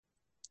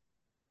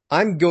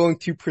I'm going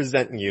to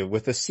present you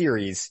with a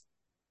series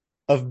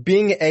of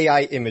Bing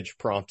AI image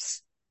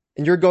prompts,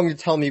 and you're going to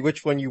tell me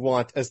which one you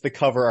want as the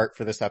cover art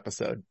for this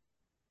episode.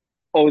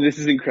 Oh, this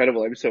is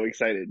incredible. I'm so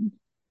excited.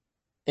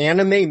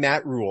 Anime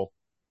Matt Rule.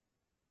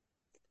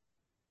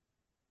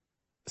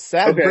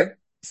 Sad Brett, Okay.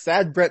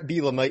 sad Brett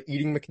Bielema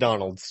eating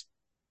McDonald's.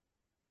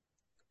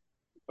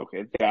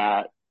 Okay.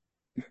 That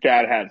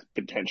has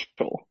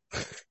potential.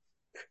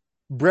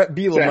 Brett That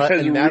Bielema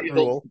has and Matt real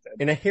Rule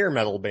in a potential. hair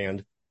metal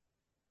band.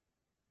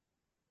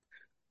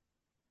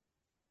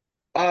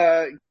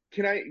 Uh,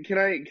 can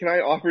I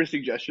offer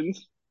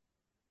suggestions?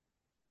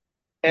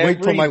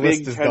 Wait till Every my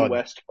list Big is Ten done.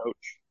 West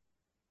coach.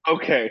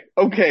 Okay.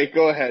 Okay.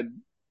 Go ahead.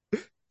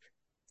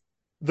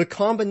 The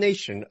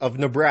combination of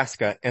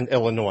Nebraska and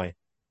Illinois.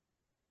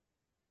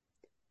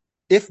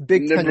 If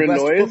Big Ten Nibra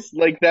West foot, noise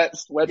like that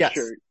yes,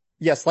 sweatshirt.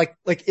 yes, like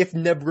if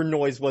Nebra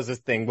noise was a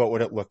thing, what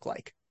would it look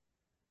like?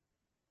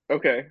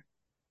 Okay.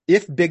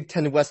 If Big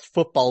Ten West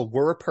football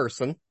were a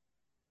person,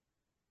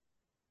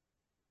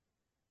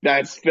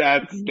 That's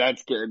good.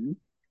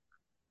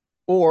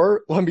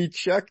 or let me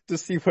check to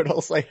see what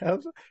else I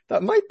have.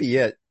 That might be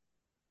it.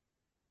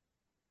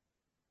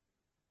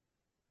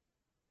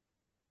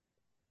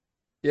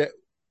 Yeah,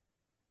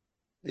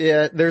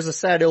 yeah, there's a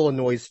sad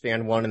Illinois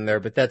fan one in there,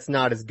 but that's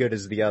not as good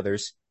as the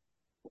others.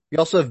 We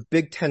also have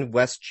Big Ten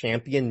West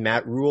champion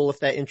Matt Rule, if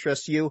that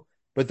interests you,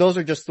 but those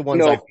are just the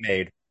ones I've No,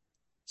 made.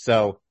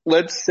 So,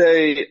 let's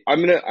say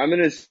I'm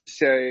gonna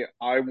say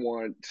I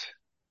want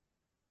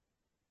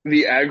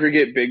the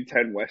aggregate Big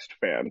Ten West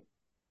fan.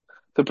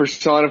 The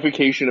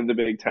personification of the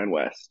Big Ten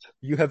West.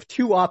 you have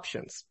two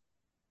options.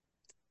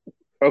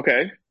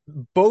 Okay.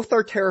 Both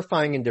are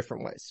terrifying in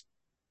different ways.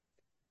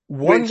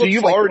 Wait, One so looks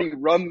you've like, already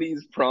run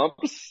these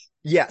prompts?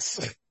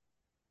 yes,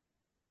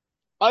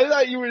 I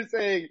thought you were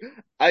saying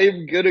I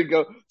am gonna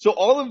go. So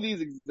all of these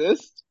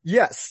exist?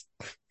 yes.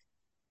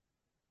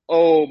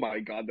 Oh my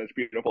God, that's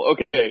beautiful.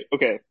 Okay,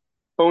 okay.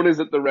 Phone is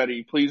at the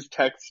ready. Please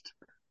text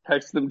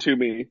them to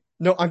me.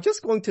 No, I'm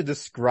just going to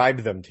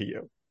describe them to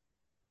you.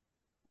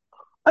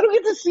 I don't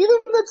get to see them.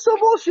 That's so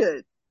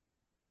bullshit.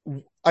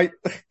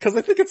 Cause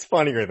I think it's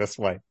funnier this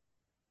way.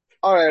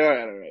 All right, all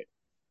right, all right.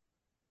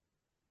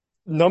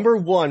 Number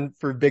one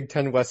for Big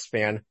Ten West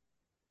fan.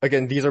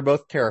 Again, these are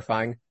both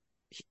terrifying.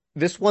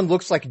 This one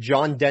looks like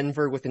John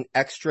Denver with an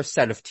extra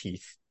set of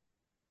teeth.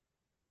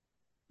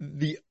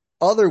 The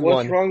other What's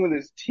one, wrong with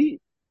his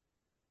teeth?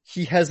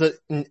 he has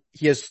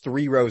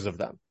 3 rows of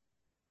them.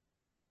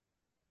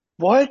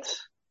 What?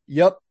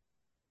 Yep.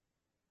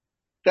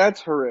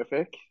 That's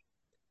horrific.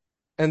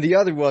 And the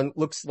other one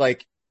looks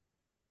like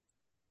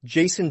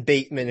Jason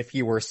Bateman if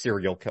he were a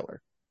serial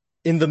killer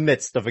in the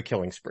midst of a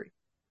killing spree.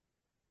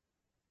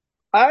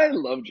 I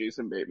love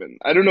Jason Bateman.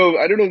 I don't know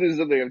if this is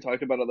something I've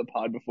talked about on the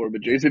pod before,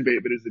 but Jason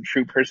Bateman is a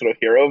true personal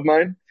hero of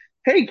mine.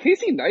 Hey,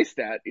 Casey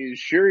Neistat is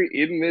sure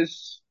in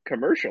this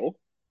commercial.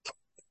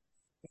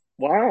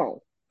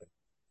 Wow.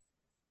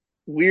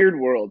 Weird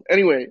world.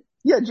 Anyway,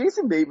 yeah,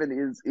 Jason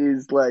Bateman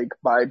is like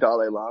my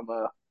Dalai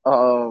Lama.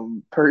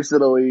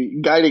 Personally,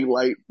 guiding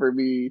light for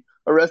me.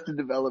 Arrested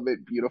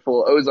Development,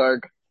 beautiful.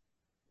 Ozark,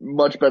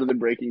 much better than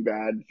Breaking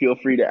Bad. Feel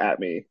free to at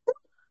me.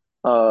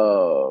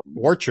 Um,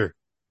 Orchard.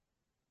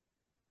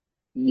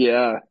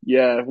 yeah,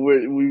 yeah,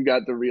 we've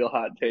got the real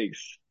hot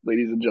takes,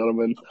 ladies and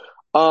gentlemen.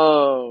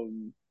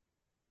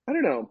 I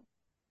don't know.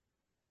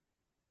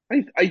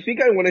 I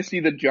think I want to see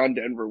the John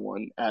Denver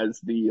one as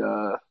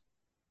the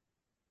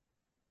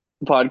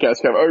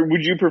podcast cover. Or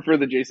would you prefer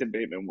the Jason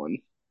Bateman one?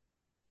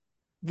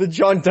 The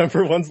John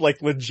Denver one's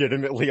like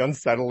legitimately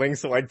unsettling,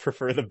 so I'd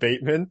prefer the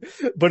Bateman.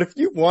 But if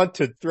you want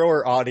to throw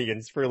our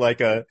audience for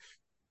like a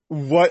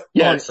what on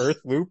Yes, earth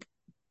loop,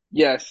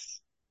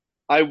 yes.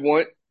 I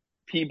want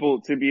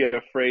people to be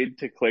afraid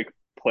to click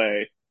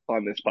play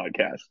on this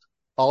podcast.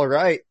 all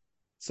right.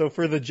 So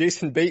for the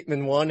Jason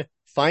Bateman one,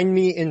 find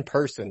me in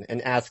person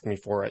and ask me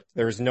for it.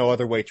 There is no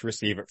other way to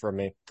receive it from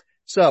me.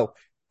 So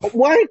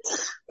What?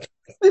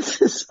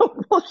 This is so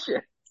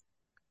bullshit.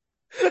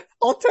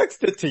 I'll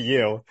text it to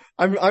you.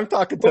 I'm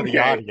talking to the Okay.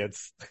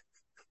 audience.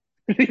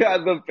 Yeah,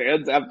 the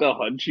fans have to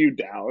hunt you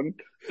down.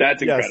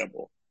 That's Yes,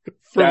 incredible.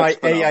 for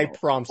That's my AI phenomenal.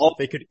 prompts that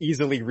they could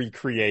easily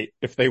recreate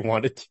if they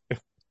wanted to.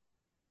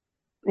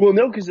 Well,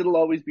 no, because it'll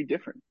always be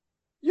different.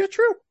 Yeah,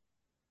 true.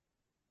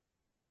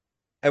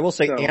 I will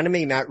say So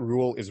anime Matt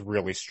Rule is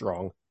really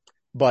strong,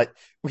 but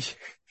we,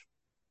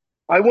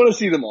 I want to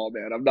see them all,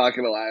 man. I'm not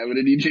gonna lie. I'm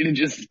gonna need you to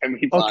just send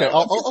me okay,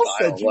 file after I'll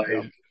send file. you Like,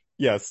 them.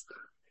 Yes.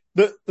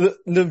 The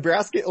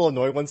Nebraska,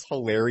 Illinois one's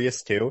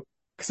hilarious too,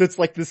 because it's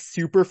like this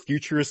super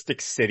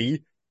futuristic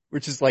city,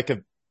 which is like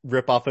a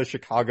rip off of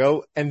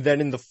Chicago, and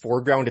then in the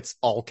foreground it's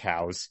all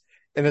cows.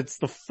 And it's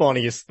the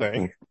funniest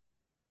thing.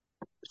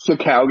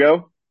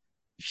 Chicago.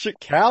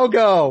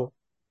 Chicago!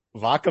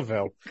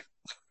 Vacaville.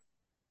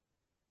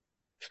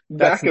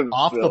 That's an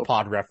off the Vacaville.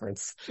 pod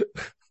reference.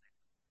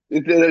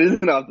 That is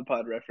an off the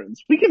pod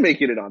reference. We can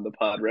make it an on the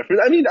pod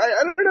reference. I mean,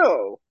 I don't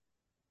know.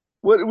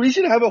 What we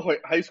should have a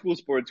high school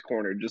sports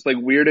corner, just like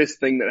weirdest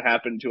thing that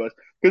happened to us.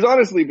 Because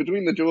honestly,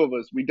 between the two of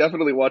us, we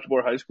definitely watch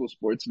more high school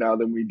sports now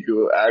than we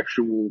do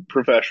actual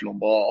professional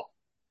ball,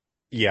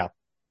 Yeah,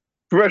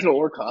 professional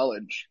or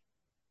college.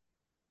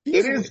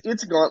 easily.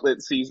 It's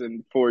gauntlet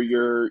season for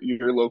your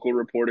local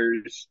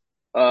reporters,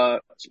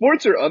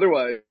 sports or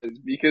otherwise,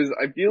 because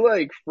I feel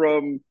like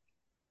from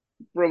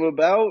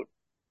about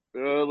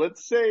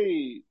let's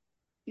say,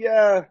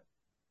 yeah,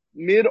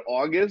 mid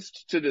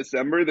August to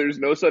December, there's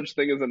no such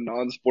thing as a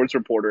non-sports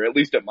reporter, at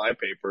least at my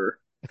paper.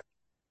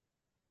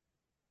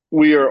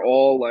 We are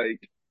all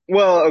like,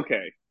 well,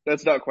 okay,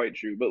 that's not quite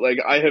true, but like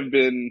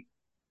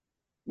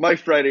my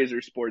Fridays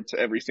are sports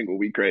every single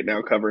week right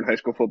now covering high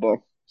school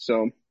football.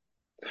 So,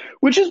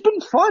 which has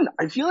been fun.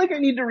 I feel like I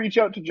need to reach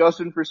out to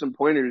Justin for some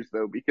pointers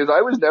though, because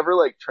I was never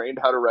like trained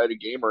how to write a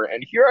gamer,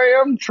 and here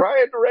I am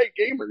trying to write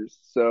gamers.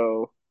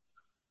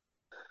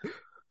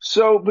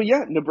 But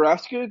yeah,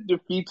 Nebraska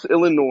defeats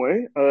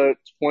Illinois,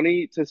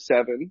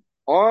 20-7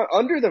 on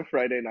under the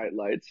Friday night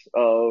lights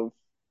of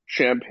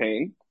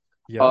Champaign.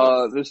 Yes.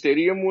 The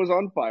stadium was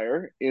on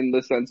fire in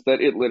the sense that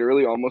it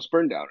literally almost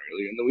burned down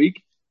early in the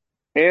week.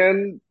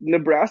 And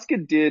Nebraska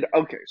did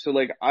okay. So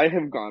like I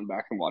have gone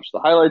back and watched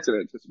the highlights in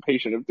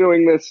anticipation of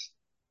doing this.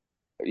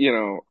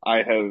 I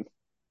have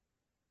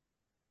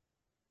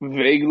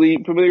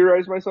vaguely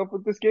familiarized myself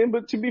with this game,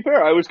 but to be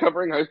fair, I was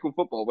covering high school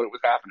football when it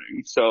was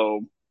happening.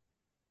 So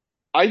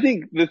I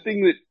think the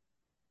thing that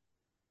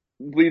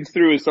leads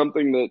through is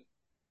something that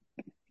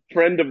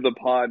friend of the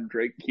pod,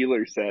 Drake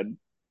Keeler, said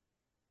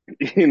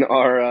in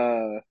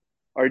our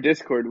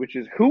Discord, which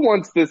is who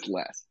wants this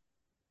less?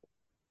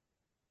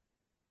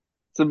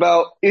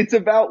 It's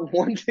about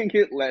wanting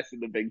it less in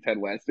the Big Ten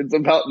West. It's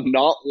about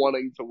not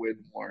wanting to win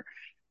more.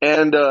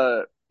 And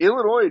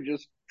Illinois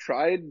just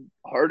tried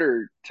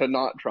harder to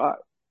not try.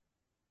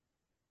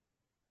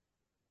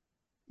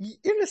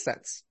 In a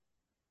sense,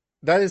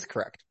 that is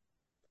correct.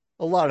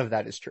 A lot of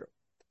that is true.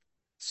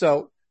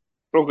 So,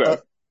 Okay.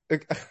 uh,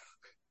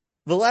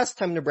 the last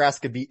time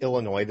Nebraska beat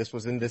Illinois, this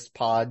was in this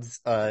pod's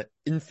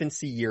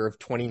infancy year of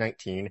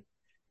 2019,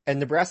 and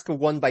Nebraska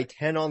won by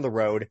 10 on the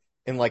road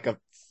in like a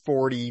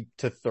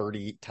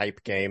 40-30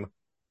 type game.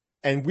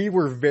 And we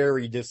were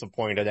very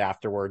disappointed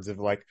afterwards of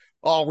like,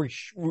 oh,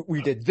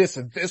 we did this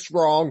and this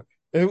wrong.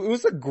 And it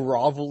was a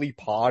grovelly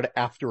pod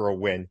after a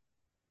win.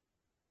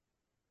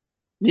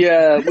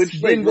 Yeah, This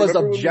which like win was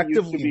remember when we used to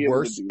objectively be able to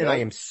worse, do and I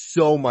that? am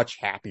so much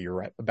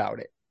happier about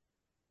it.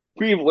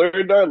 We've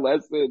learned our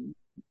lesson.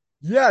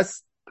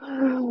 Yes,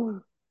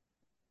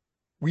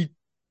 we,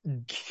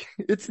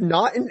 it's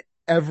not an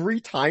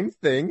every time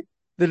thing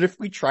that if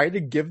we try to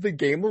give the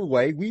game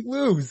away, we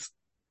lose.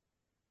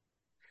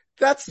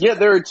 That's Yeah,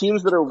 there are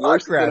teams that are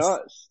worse than progress.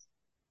 us.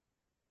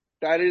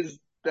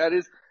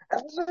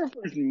 That's our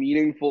first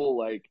meaningful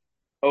like,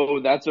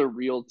 oh, that's a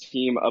real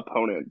team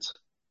opponent.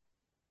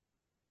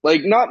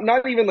 Like not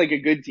even like a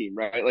good team,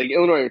 right? Like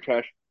Illinois are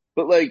trash,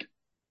 but like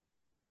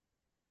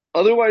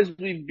otherwise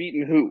we've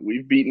beaten who?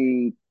 We've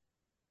beaten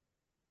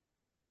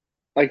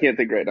I can't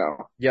think right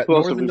now. Yeah, Who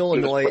else have Northern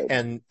we just Illinois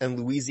played? and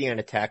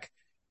Louisiana Tech.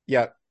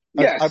 Yeah,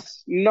 I,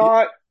 Yes,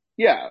 not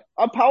yeah.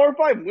 A Power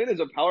Five win is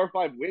a Power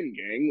Five win,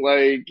 gang.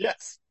 Like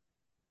yes.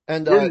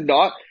 And, we're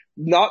not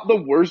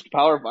the worst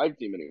Power Five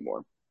team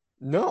anymore.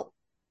 no.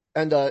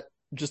 And,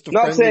 just a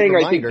Not friendly saying I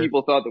think reminder,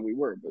 people thought that we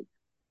were, but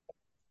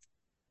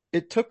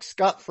it took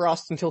Scott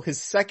Frost until his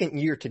second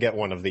year to get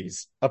one of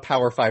these, a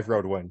Power 5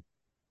 road win.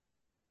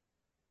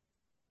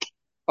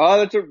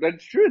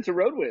 that's true. It's a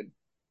road win.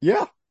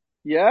 Yeah,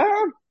 Yeah,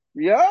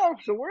 yeah.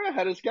 So we're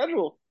ahead of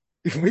schedule.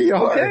 we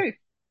are. Okay,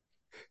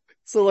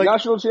 So like,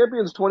 national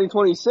champions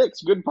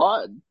 2026. Good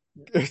pod.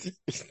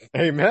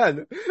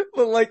 amen.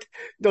 But like,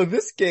 no,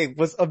 this game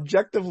was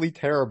objectively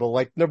terrible.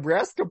 Like,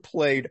 Nebraska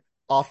played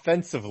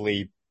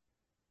offensively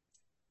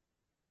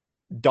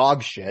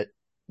dog shit,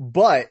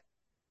 but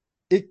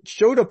it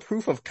showed a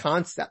proof of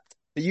concept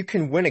that you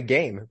can win a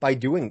game by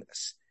doing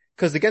this.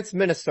 Because against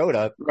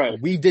Minnesota, Right.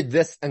 we did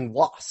this and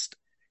lost.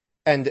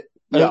 And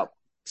Yeah.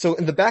 so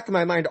in the back of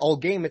my mind all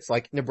game, it's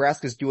like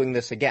Nebraska's doing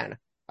this again.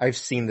 I've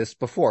seen this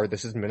before.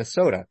 This is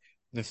Minnesota.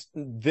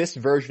 This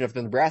version of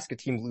the Nebraska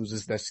team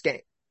loses this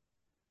game.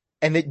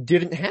 And it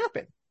didn't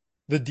happen.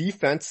 The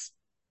defense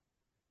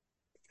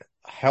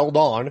held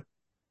on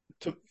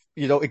to,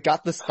 it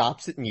got the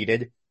stops it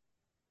needed.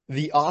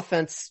 The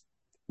offense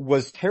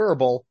was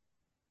terrible,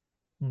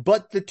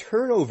 but the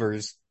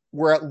turnovers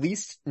were at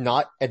least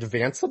not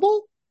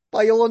advanceable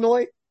by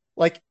Illinois.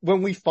 Like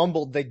when we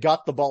fumbled, they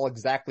got the ball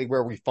exactly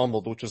where we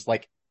fumbled, which was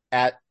like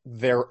at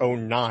their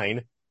own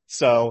 9.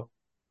 So,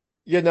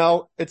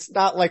 it's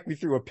not like we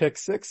threw a pick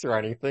 6 or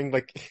anything.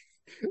 Like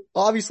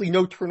obviously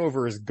no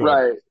turnover is good.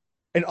 Right.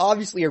 And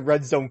obviously a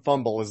red zone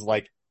fumble is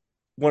like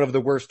one of the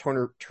worst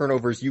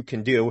turnovers you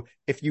can do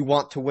if you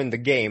want to win the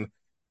game.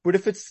 But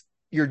if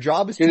your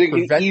job is to It can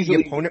prevent the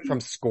easily opponent be.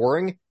 from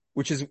scoring,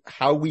 which is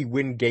how we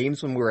win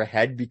games when we're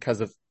ahead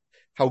because of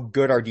how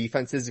good our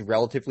defense is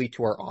relatively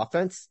to our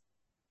offense.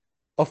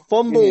 A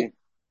fumble Mhm.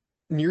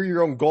 near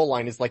your own goal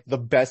line is like the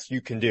best you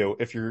can do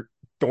if you're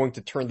going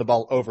to turn the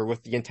ball over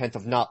with the intent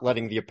of not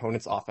letting the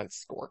opponent's offense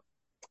score.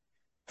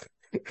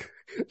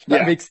 If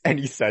that Yeah. makes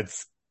any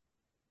sense.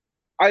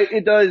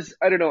 It does.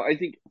 I don't know. I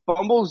think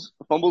fumbles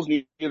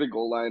near the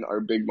goal line are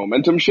big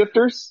momentum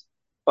shifters.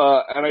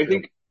 And I True.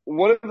 think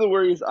one of the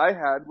worries I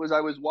had was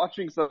I was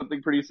watching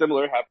something pretty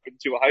similar happen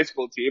to a high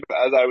school team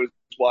as I was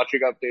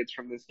watching updates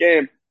from this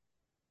game.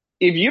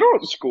 If you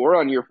don't score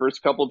on your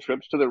first couple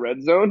trips to the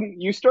red zone,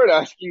 you start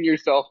asking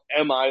yourself,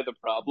 am I the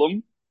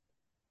problem?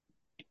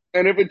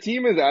 And if a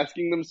team is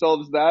asking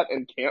themselves that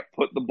and can't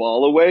put the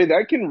ball away,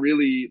 that can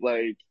really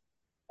like,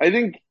 I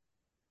think,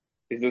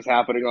 is this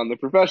happening on the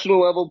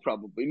professional level?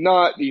 Probably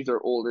not. These are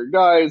older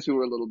guys who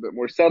are a little bit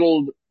more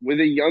settled with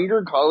a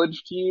younger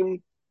college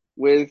team,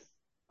 with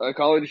a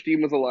college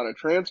team with a lot of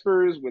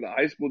transfers, with a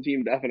high school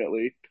team,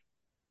 definitely.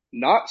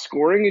 Not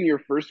scoring in your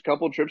first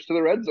couple trips to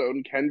the red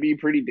zone can be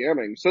pretty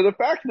damning. So the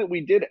fact that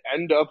we did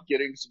end up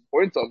getting some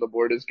points on the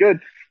board is good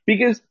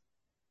because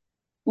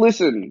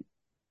listen,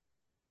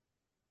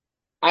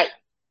 I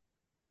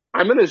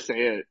I'm gonna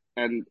say it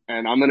and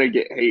I'm gonna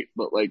get hate,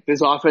 but like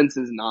this offense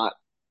is not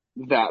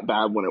that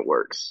bad when it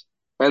works.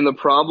 And the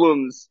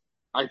problems,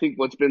 I think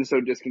what's been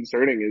so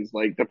disconcerting is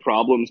like the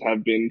problems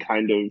have been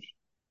kind of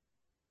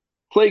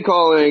play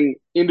calling,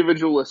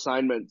 individual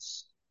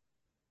assignments.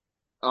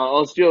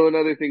 I'll steal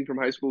another thing from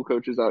high school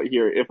coaches out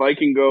here. If I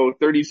can go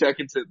 30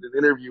 seconds in an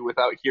interview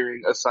without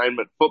hearing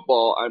assignment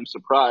football, I'm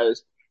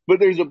surprised. But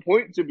there's a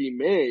point to be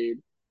made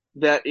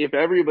that if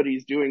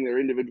everybody's doing their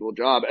individual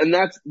job, and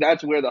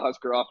that's where the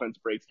Husker offense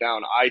breaks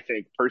down, I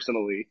think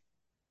personally,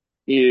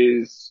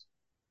 is,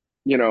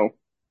 you know,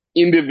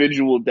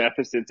 individual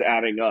deficits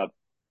adding up.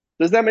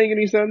 Does that make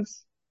any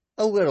sense?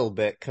 A little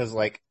bit, because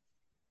like,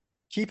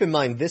 keep in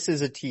mind, this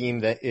is a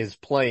team that is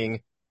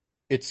playing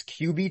its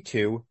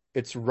QB2,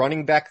 its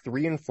running back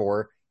 3 and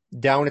 4,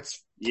 down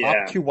its top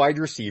Yeah, two wide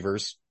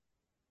receivers.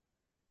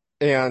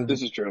 And,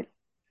 this is true.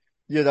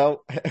 you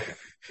know,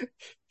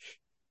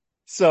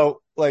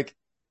 so like,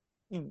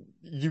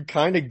 you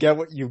kind of get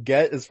what you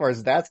get as far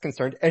as that's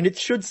concerned. And it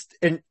should,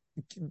 and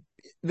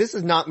this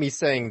is not me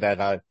saying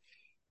that,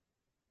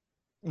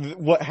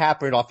 what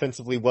happened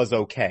offensively was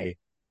okay,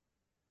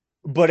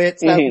 but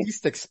it's at Mm-hmm.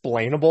 least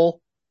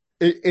explainable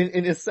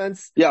in a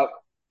sense. Yeah,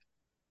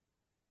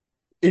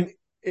 In,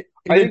 in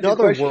I think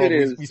another world,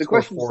 we the score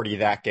question's 40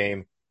 that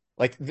game.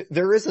 Like,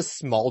 there is a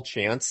small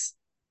chance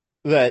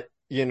that,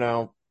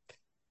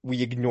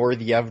 we ignore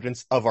the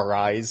evidence of our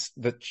eyes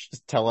that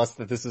tell us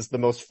that this is the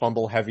most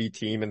fumble heavy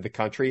team in the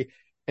country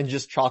and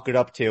just chalk it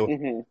up to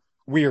mm-hmm.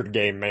 weird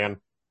game, man.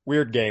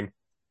 Weird game.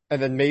 And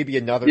then maybe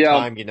another Yeah,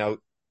 time,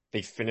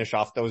 they finish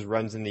off those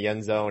runs in the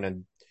end zone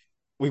and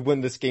we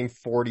win this game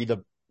 40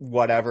 to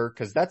whatever,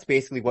 because that's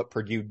basically what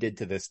Purdue did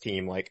to this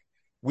team. Like,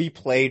 we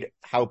played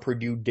how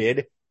Purdue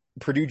did.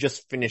 Purdue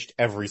just finished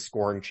every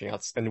scoring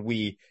chance and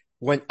we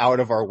went out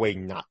of our way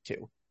not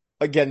to.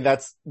 Again,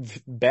 that's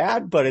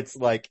bad, but it's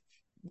like,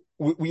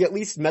 we at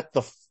least met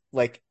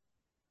like,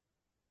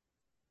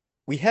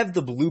 we have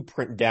the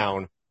blueprint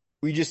down.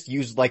 We just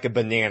used like a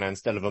banana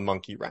instead of a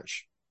monkey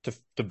wrench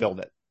to build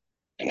it.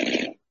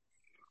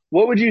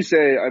 what would you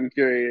say? I'm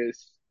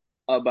curious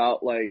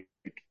about like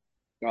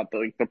not the,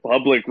 like the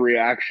public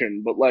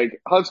reaction, but like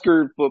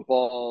Husker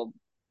football,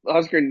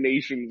 Husker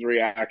Nation's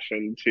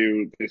reaction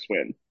to this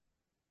win.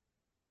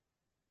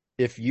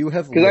 If you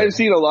have Because I've lived,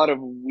 seen a lot of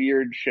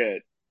weird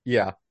shit.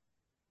 yeah,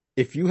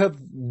 if you have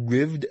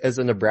lived as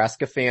a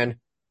Nebraska fan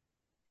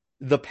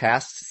the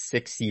past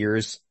 6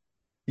 years,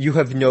 you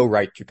have no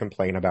right to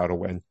complain about a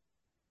win.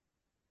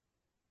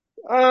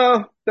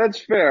 That's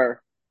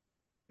fair.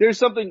 There's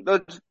something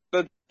that's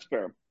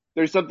fair.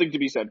 There's something to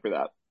be said for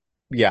that.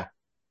 Yeah.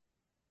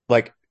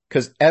 Like,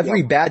 cause Yeah.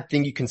 every bad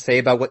thing you can say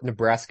about what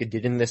Nebraska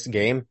did in this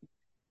game,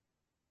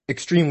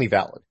 extremely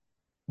valid.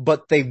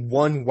 But they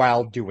won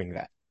while doing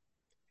that.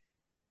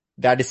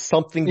 That is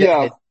something that Yeah.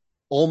 has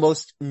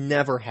almost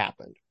never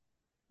happened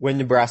when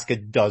Nebraska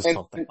does And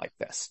something like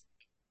this.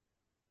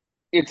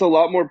 it's a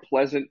lot more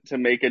pleasant to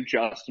make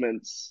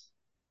adjustments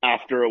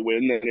after a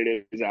win than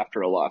it is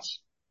after a loss.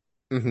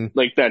 Hmm.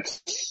 Like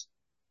that's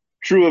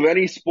true of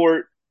any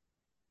sport,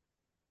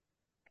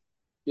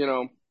 you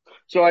know.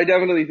 So I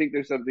definitely think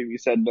there's something to be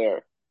said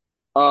there.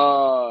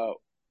 Uh,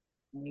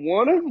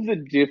 one of the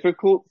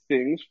difficult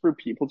things for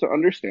people to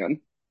understand,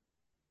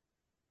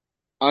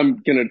 I'm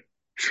gonna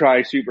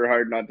try super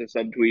hard not to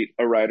subtweet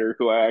a writer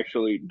who I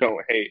actually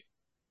don't hate,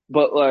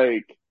 but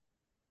like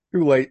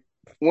Too late.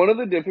 one of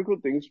the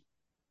difficult things,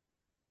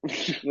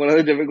 one of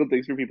the difficult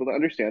things for people to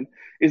understand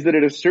is that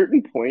at a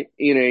certain point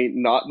in a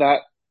not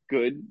that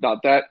good,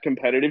 not that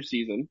competitive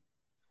season,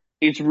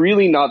 it's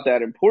really not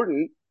that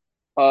important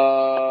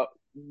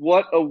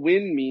what a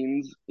win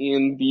means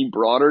in the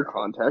broader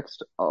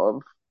context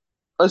of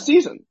a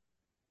season.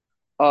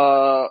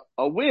 A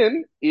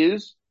win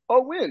is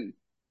a win.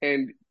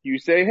 And you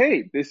say,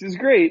 hey, this is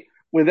great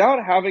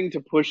without having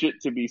to push it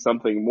to be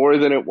something more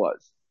than it was.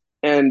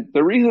 And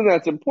the reason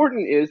that's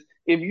important is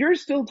if you're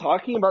still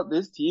talking about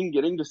this team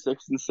getting to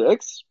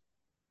 6-6,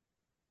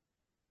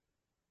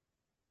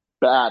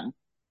 bad,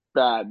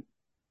 bad.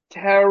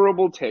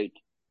 Terrible take.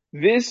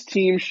 This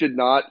team should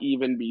not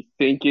even be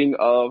thinking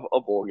of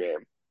a bowl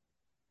game.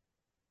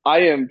 I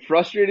am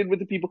frustrated with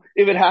the people.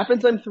 If it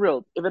happens, I'm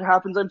thrilled. If it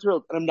happens, I'm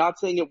thrilled. And I'm not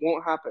saying it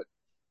won't happen.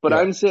 But Yeah.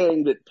 I'm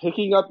saying that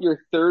picking up your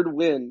third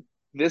win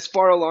this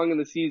far along in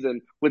the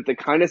season with the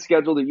kind of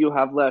schedule that you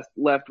have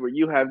left where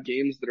you have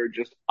games that are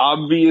just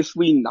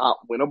obviously not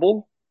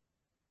winnable,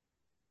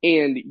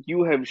 and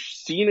you have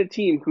seen a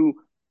team who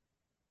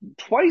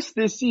twice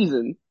this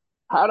season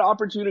had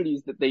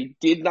opportunities that they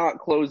did not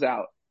close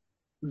out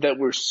that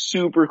were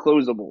super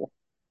closable.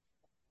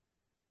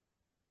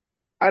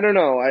 I don't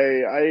know.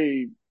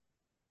 I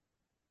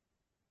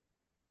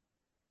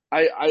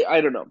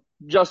don't know.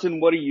 Justin,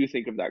 what do you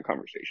think of that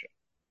conversation?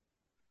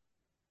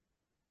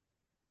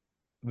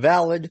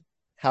 Valid.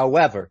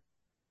 However,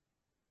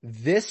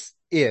 this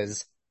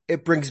is,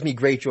 it brings me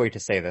great joy to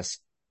say this,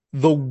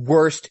 the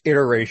worst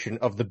iteration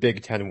of the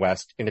Big Ten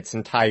West in its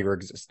entire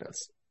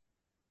existence.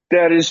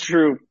 That is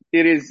true.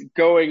 It is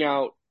going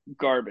out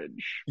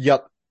garbage.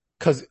 Yep.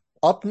 Cause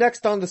up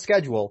next on the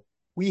schedule,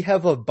 we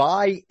have a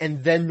bye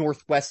and then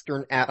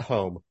Northwestern at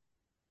home.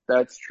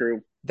 That's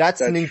true. That's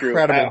an That's true.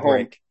 incredible At home.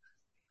 break.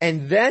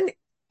 And then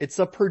it's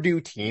a Purdue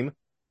team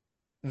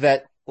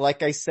that,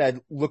 like I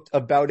said, looked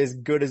about as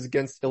good as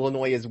against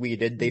Illinois as we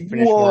did. They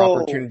finished more Whoa.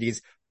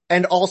 opportunities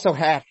and also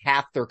had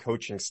half their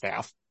coaching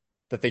staff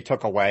that they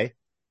took away.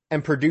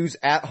 And Purdue's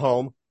at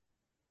home.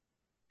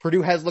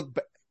 Purdue has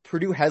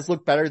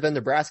looked better than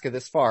Nebraska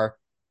this far,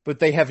 but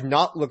they have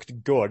not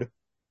looked good.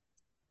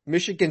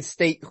 Michigan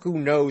State, who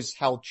knows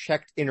how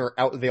checked in or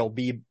out they'll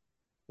be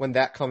when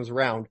that comes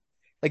around.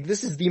 Like,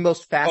 this is the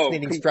most Oh,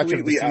 fascinating stretch of the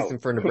completely season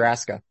out. for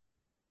Nebraska.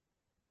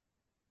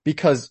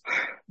 Because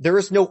there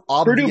is no Purdue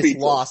obvious beats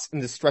loss us. in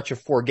the stretch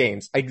of 4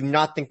 games. I do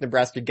not think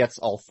Nebraska gets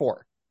all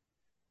 4.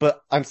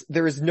 But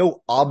there is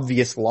no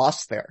obvious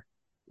loss there.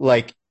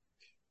 Like,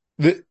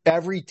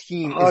 every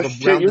team is Oh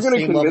shit, around you're the gonna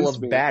same level convince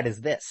of me. bad as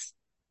this.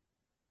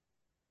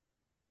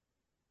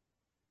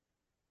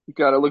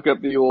 Gotta look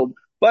up the old.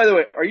 By the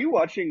way, are you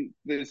watching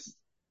this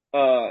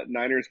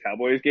Niners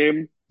Cowboys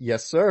game?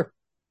 Yes, sir.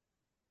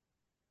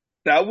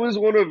 That was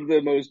one of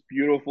the most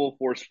beautiful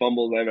forced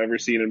fumbles I've ever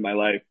seen in my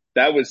life.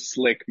 That was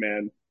slick,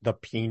 man. The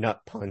peanut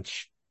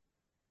punch.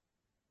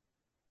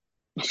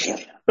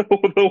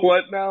 The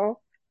what now?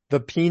 The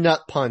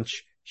peanut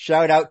punch.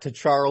 Shout out to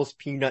Charles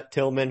Peanut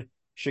Tillman,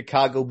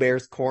 Chicago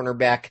Bears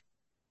cornerback,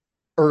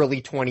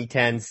 early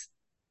 2010s.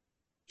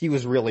 He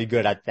was really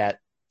good at that.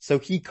 So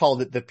he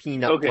called it the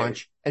peanut Okay,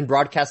 punch, and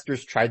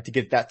broadcasters tried to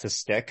get that to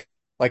stick.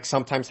 Like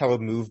sometimes how a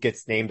move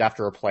gets named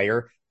after a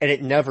player, and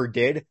it never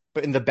did.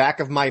 But in the back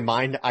of my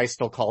mind, I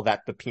still call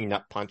that the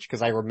peanut punch,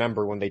 because I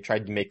remember when they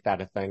tried to make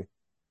that a thing.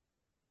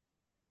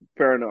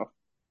 fair enough.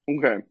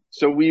 Okay,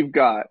 so we've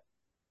got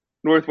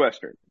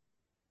Northwestern.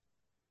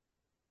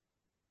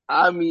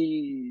 I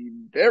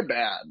mean, they're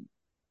bad.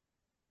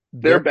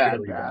 They're They're bad,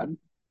 very bad. bad.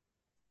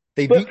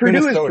 They But beat Purdue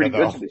is Minnesota, pretty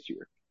good though. this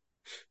year.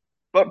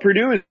 But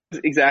Purdue is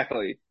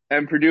exactly,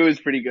 and Purdue is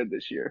pretty good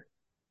this year.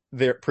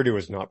 Purdue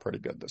is not pretty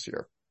good this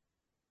year.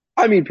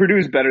 I mean, Purdue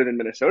is better than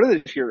Minnesota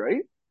this year,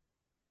 right?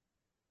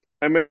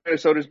 And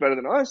Minnesota's better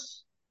than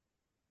us.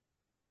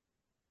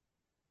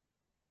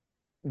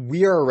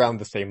 We are around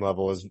the same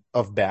level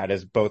of bad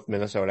as both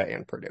Minnesota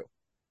and Purdue.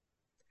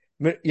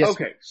 Yes,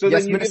 Okay, so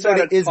yes, then you give that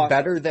Minnesota a is toss up.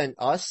 better than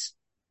us,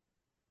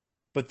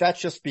 but that's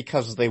just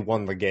because they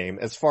won the game.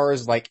 As far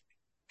as like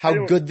I how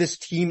don't, good this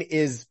team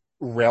is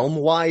realm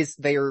wise,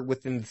 they are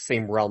within the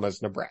same realm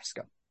as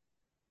Nebraska.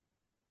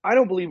 I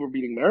don't believe we're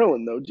beating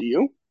Maryland though. Do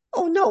you?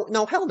 Oh no,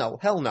 no, hell no,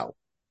 hell no.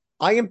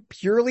 I am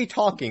purely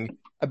talking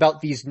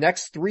about these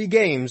next 3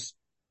 games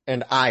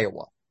and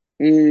Iowa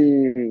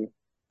Mm.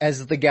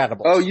 as the Oh,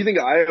 gettables. you think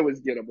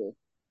Iowa's gettable?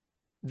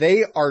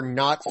 They are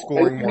not And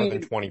scoring more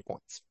than 20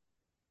 points.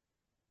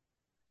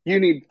 you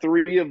need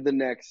three of the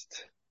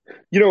next.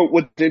 You know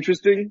what's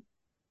interesting?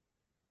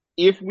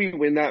 If we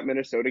win that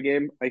Minnesota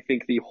game, I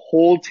think the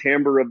whole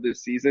timbre of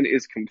this season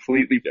is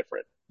completely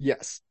different.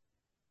 Yes.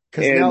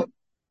 Cause now, And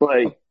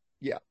like,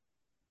 yeah,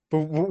 but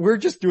we're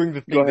just doing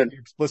the go thing that ahead. you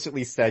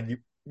explicitly said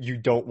you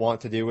don't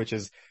want to do, which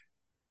is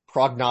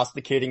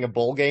prognosticating a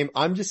bowl game.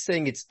 I'm just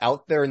saying it's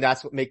out there and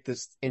that's what makes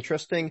this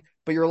interesting.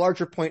 But your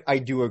larger point, I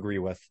do agree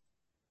with.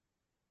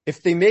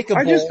 If they make a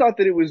I just bowl, thought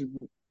that it was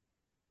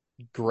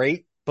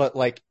great, but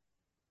like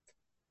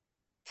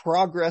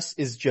progress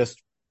is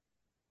just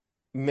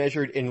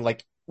measured in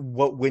like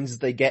what wins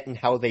they get and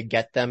how they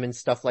get them and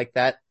stuff like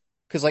that.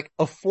 Cause like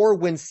a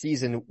 4-win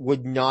season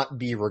would not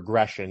be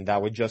regression.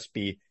 That would just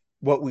be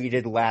what we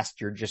did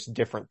last year, just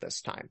different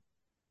this time.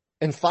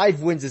 And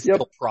 5 wins is yep,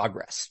 still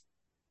progress.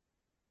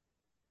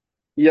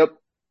 yep,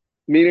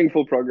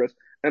 meaningful progress.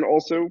 And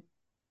also,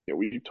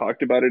 we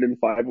talked about it in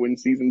 5-win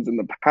seasons in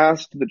the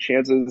past, the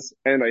chances,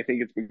 and I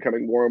think it's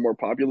becoming more and more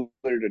popular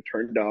to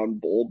turn down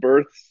bowl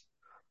berths.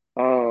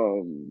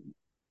 Um,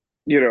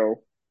 you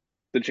know,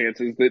 the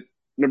chances that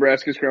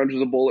Nebraska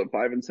scrounges a bowl at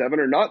 5 and 7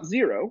 are not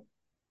zero.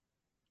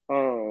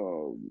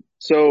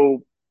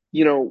 So,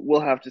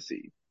 we'll have to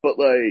see. But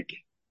like,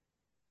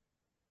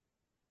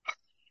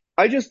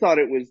 I just thought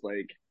it was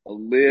like a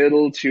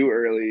little too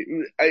early.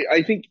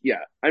 I think, yeah,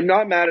 I'm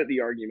not mad at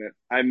the argument.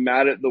 I'm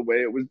mad at the way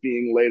it was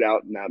being laid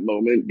out in that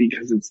moment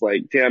because it's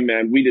like, damn,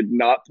 man, we did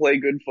not play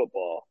good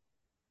football.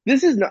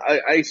 This is not,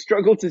 I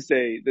struggle to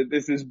say that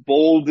this is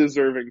bowl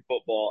deserving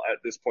football at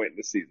this point in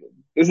the season.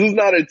 This is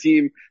not a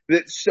team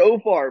that so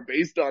far,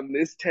 based on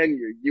this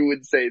tenure, you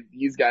would say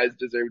these guys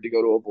deserve to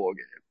go to a bowl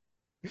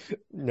game.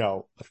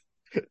 No,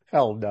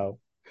 hell no.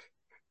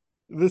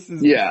 This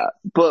is, Yeah,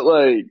 but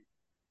like,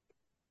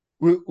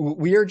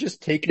 we are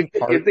just taking if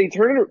part they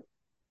turn it,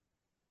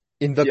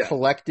 in the yeah,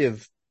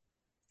 collective,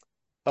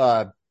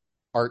 uh,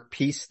 art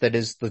piece that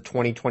is the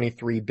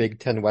 2023 Big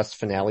Ten West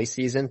finale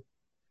season.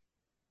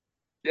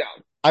 yeah,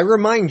 I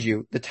remind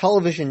you, the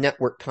television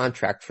network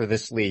contract for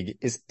this league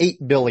is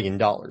 $8 billion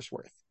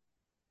worth.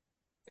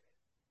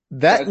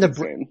 That, that's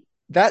insane.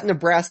 that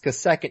Nebraska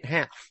second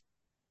half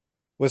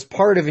was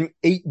part of an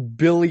 $8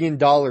 billion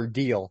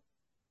deal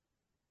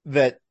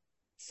that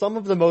some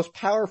of the most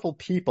powerful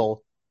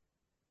people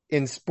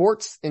in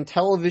sports and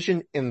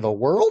television in the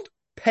world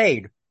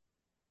paid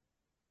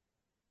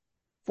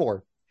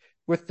for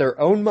with their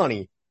own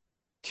money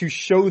to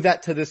show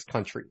that to this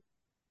country.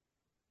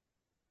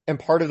 And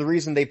part of the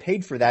reason they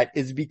paid for that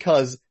is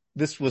because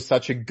this was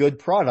such a good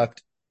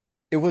product.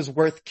 It was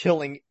worth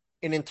killing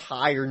an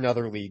entire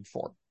another league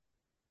for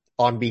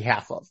on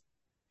behalf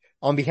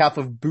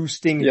of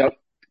boosting Yep.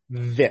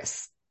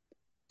 this,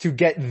 to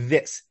get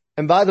this.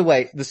 And by the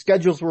way, the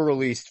schedules were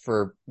released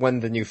for when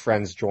the new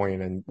friends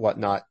join and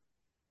whatnot.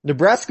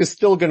 Nebraska's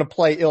still going to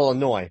play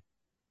Illinois.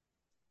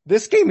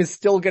 This game is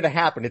still going to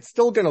happen. It's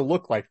still going to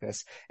look like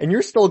this. And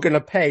you're still going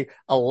to pay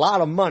a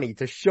lot of money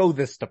to show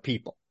this to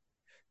people.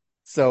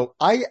 So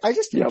I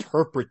just Yep.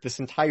 interpret this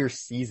entire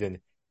season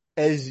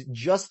as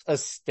just a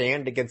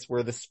stand against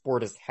where the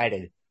sport is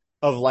headed,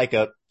 of like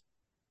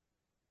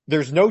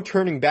there's no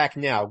turning back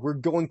now. We're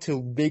going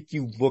to make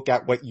you look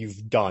at what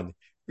you've done.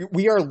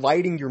 We are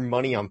lighting your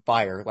money on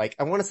fire. Like,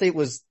 I want to say it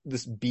was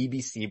this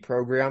BBC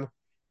program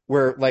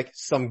where like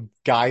some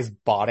guys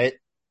bought it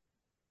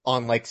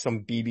on like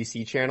some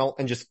BBC channel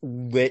and just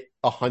lit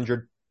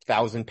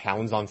 100,000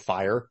 pounds on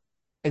fire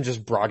and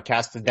just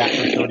broadcasted that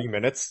for 30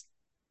 minutes.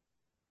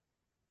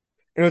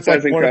 And it's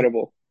That's like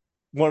incredible.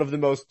 one of the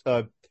most,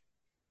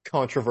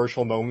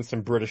 controversial moments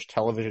in British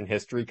television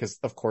history, because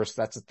of course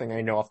that's the thing I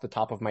know off the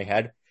top of my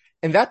head.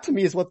 And that to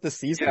me is what this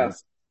season Yeah.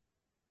 is.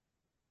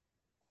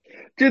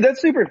 Dude,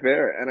 that's super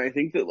fair. And I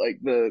think that like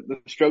the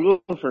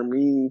struggle for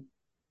me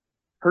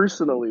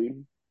personally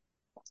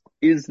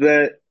is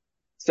that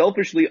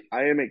selfishly,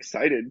 I am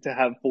excited to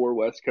have four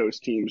West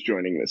Coast teams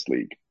joining this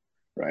league,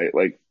 right?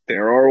 Like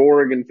there are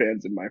Oregon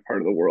fans in my part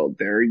of the world.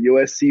 There are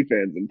USC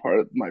fans in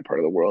my part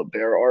of the world.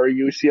 There are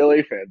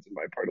UCLA fans in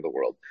my part of the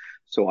world.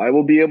 So I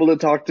will be able to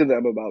talk to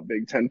them about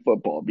Big Ten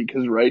football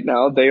because right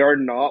now they are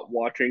not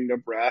watching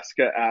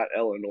Nebraska at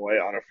Illinois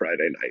on a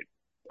Friday night.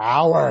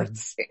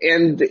 Cowards.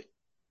 And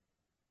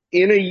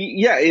in a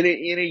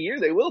year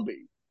they will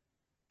be.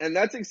 And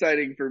that's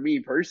exciting for me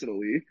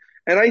personally.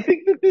 And I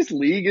think that this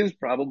league is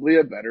probably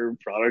a better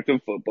product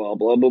of football,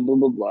 blah, blah, blah,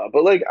 blah, blah.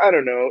 But like, I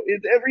don't know.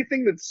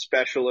 Everything that's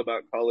special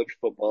about college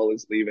football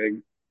is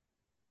leaving.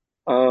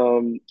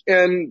 And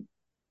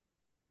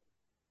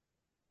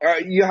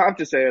you have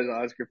to say as an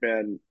Oscar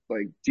fan,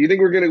 like, do you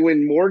think we're going to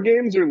win more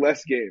games or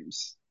less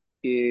games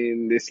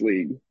in this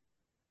league?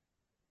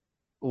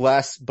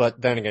 Less,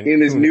 but then again, In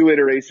this new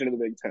iteration of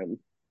the Big Ten?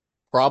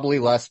 probably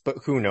less, but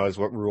who knows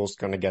what rule's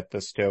gonna get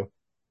this to.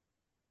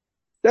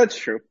 That's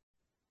true.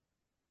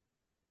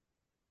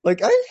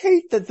 Like, I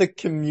hate that the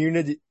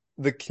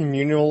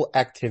communal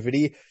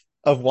activity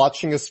of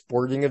watching a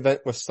sporting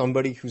event with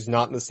somebody who's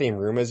not in the same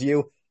room as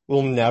you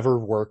will never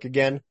work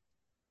again.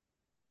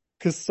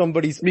 Cause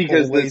somebody's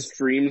Because the always,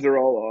 streams are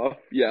all off.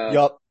 Yeah.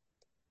 yup.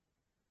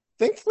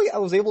 Thankfully, I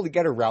was able to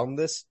get around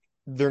this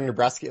during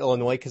Nebraska,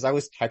 Illinois, because I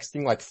was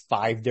texting like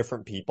 5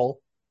 different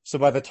people. So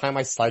by the time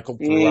I cycled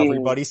through Mm,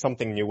 everybody,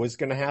 something new was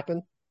going to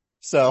happen.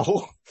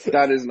 So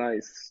that is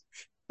nice.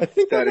 I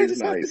think that That might is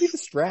just have to be the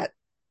nice. strat.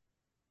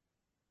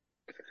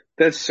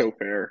 That's so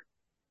fair.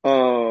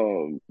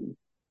 Um,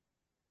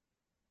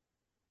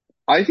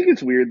 I think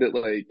it's weird that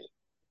like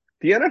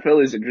the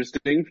NFL is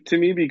interesting to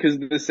me because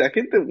the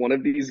second that one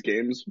of these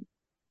games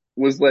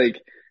was like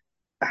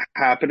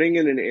happening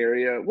in an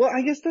area, well,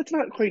 I guess that's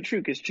not quite true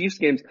because Chiefs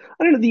games,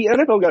 I don't know, the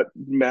NFL got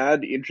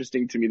mad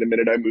interesting to me the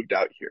minute I moved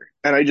out here.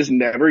 And I just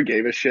never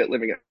gave a shit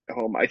living at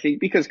home. I think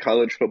because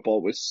college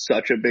football was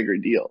such a bigger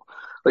deal.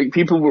 Like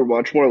people were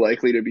much more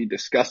likely to be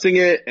discussing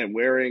it and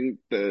wearing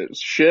the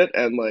shit.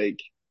 And like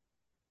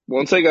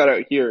once I got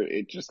out here,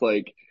 it just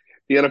like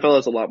the NFL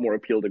has a lot more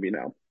appeal to me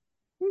now.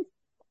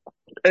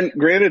 And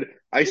granted,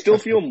 I still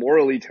Interesting. feel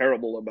morally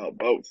terrible about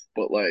both,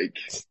 but like,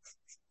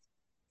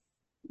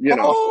 you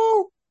know,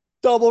 Oh,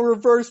 double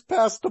reverse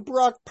pass to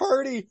Brock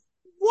Purdy.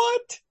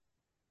 What?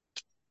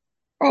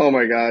 oh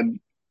my God,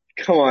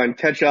 come on,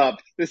 catch up.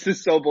 This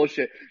is so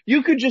bullshit.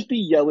 You could just be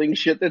yelling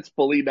shit that's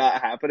fully not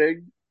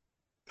happening.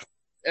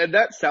 And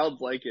that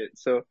sounds like it.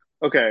 So,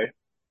 okay.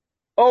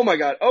 Oh my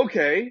God.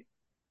 Okay.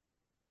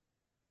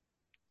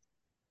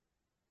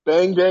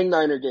 Bang bang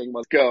Niner gang,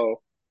 let's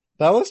go.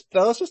 That was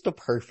just a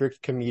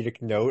perfect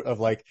comedic note of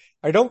like,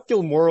 I don't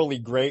feel morally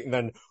great, and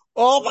then,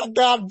 oh my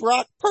God,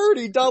 Brock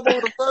Purdy double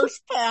reverse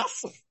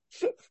pass.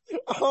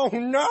 Oh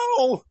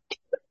no!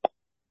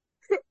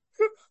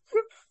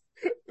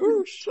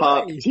 Ooh,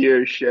 Top shay.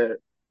 tier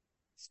shit.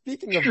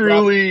 Speaking of Brock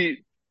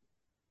Truly.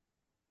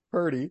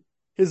 Purdy,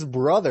 his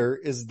brother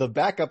is the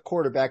backup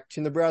quarterback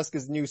to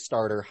Nebraska's new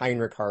starter,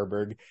 Heinrich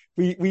Harburg.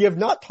 We have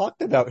not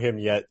talked about him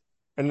yet,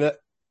 and that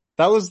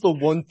was the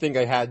one thing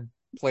I had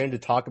planned to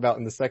talk about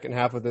in the second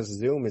half of this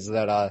Zoom is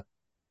that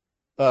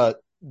uh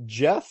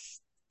Jeff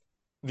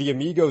the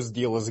Amigos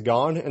deal is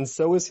gone, and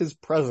so is his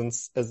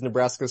presence as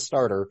Nebraska's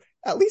starter,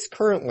 at least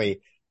currently,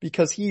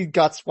 because he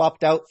got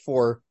swapped out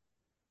for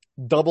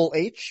Double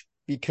H,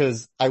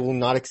 because I will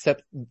not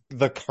accept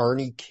the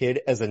Carney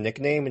Kid as a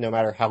nickname, no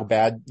matter how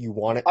bad you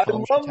want it, I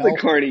Tom love the Chattel.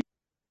 Carney.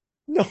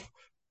 No,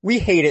 we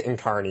hate it in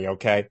Carney,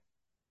 okay?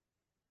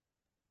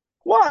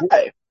 Why?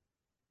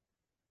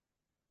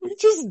 We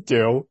just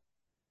do.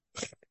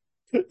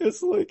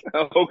 It's like,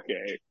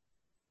 Okay.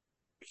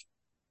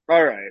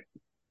 All right.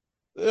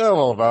 I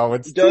don't know,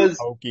 it's too Does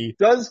hokey.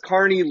 does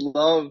Carney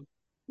love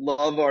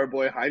our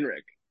boy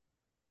Heinrich?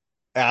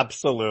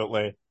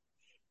 Absolutely.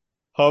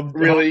 Home, home,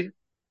 Really?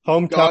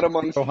 hometown God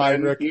amongst hero men,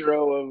 Heinrich.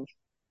 hero of.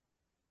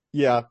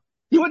 Yeah,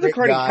 He went to great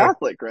Kearney guy.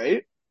 Catholic,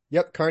 right?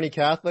 Yep, Carney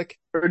Catholic.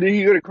 Or did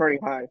he go to Kearney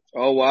High?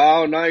 Oh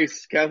wow,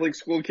 nice. Catholic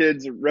school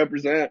kids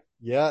represent.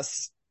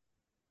 Yes.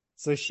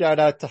 So shout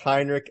out to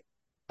Heinrich.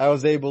 I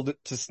was able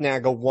to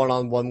snag a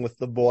one-on-one with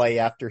the boy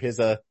after his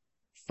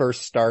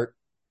first start.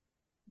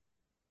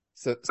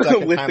 So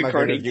second With time the I've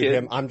Kearney interviewed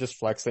him. kid. I'm just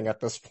flexing at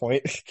this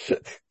point.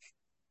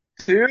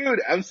 Dude,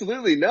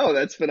 absolutely no,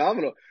 that's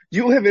phenomenal.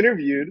 You have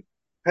interviewed,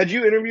 had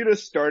you interviewed a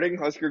starting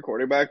Husker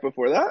quarterback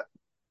before that?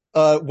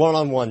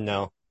 One-on-one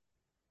now.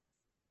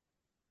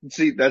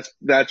 See,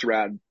 that's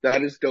rad.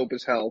 That is dope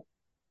as hell.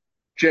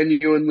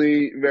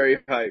 Genuinely very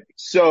hype.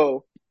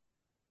 So,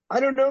 I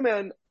don't know,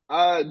 man.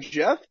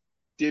 Jeff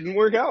didn't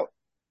work out.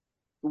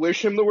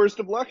 Wish him the worst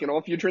of luck in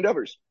all future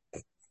endeavors.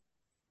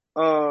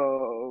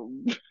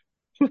 Um,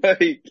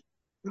 like,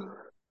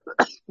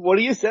 what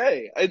do you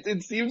say?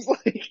 It seems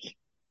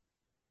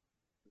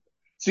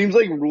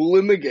like Rule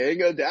in the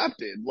Gang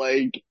adapted.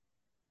 Like,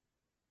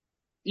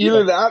 Yeah.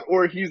 either that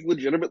or he's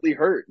legitimately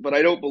hurt, but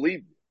I don't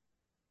believe.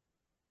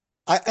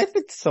 I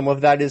think some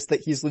of that is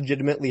that he's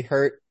legitimately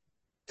hurt.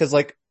 Cause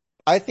like,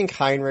 I think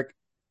Heinrich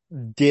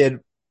did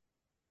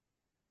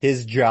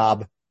his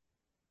job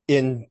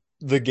in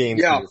the games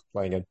he Yeah. was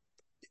playing in.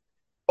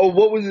 Oh,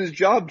 what was his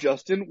job,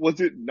 Justin? Was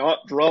it not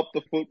drop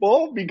the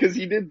football? Because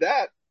he did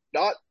that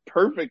not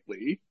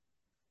perfectly.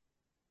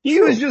 He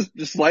was True.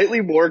 just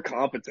slightly more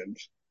competent.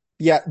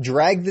 Yeah,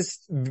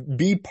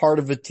 be part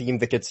of a team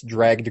that gets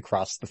dragged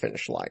across the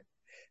finish line.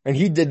 And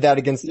he did that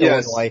against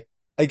Yes. Illinois.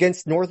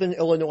 Against Northern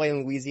Illinois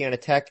and Louisiana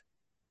Tech,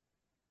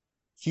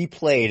 he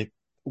played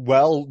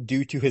well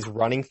due to his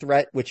running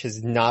threat, which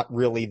is not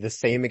really the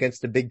same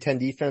against a Big Ten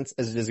defense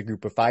as it is a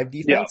Group of Five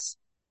Yeah. defense.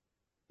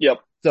 Yep.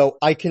 So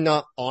I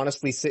cannot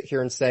honestly sit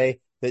here and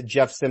say that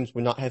Jeff Sims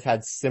would not have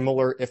had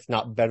similar, if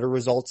not better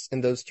results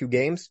in those two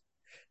games.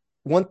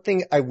 One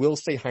thing I will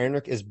say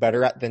Heinrich is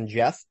better at than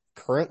Jeff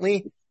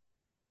currently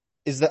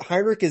is that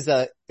Heinrich is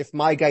if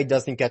my guy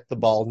doesn't get the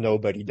ball,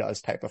 nobody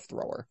does type of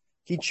thrower.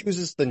 He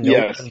chooses the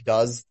Yes. nobody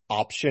does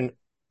option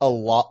a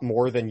lot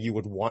more than you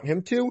would want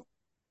him to,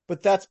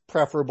 but that's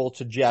preferable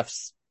to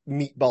Jeff's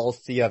meatballs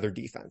to the other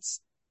defense.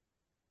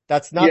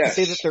 That's not to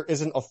say that Yes. there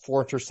isn't a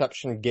 4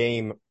 interception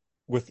game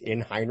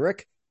within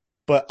Heinrich,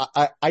 but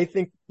I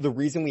think the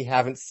reason we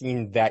haven't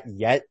seen that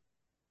yet,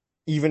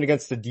 even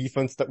against a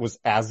defense that was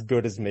as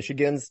good as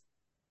Michigan's,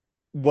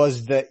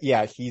 was that,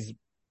 yeah, he's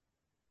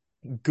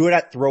good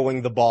at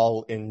throwing the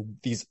ball in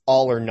these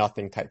all or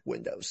nothing type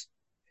windows.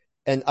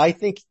 And I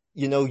think,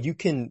 you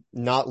can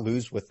not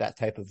lose with that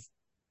type of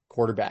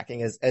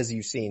quarterbacking as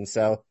you've seen.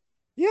 So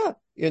yeah,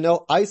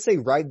 I say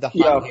ride the hot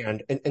Yeah.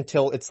 hand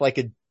until it's like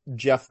a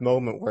Jeff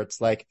moment where it's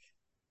like,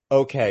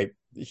 okay,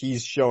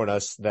 he's shown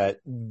us that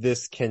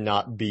this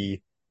cannot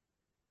be,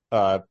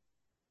 uh,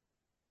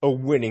 a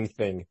winning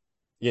thing.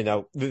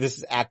 This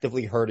is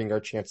actively hurting our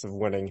chance of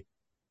winning,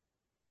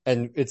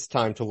 and it's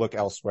time to look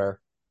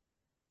elsewhere,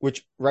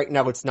 which right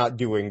now it's not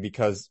doing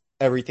because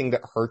everything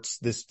that hurts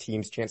this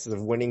team's chances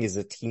of winning is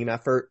a team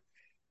effort.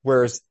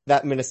 Whereas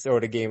that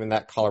Minnesota game and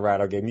that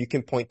Colorado game, you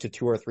can point to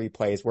 2 or 3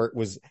 plays where it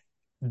was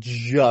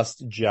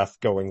just Jeff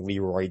going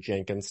Leroy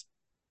Jenkins.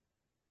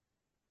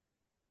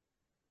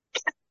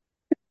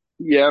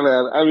 Yeah,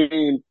 man. I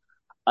mean,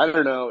 I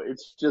don't know.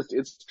 It's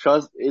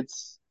trust.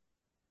 It's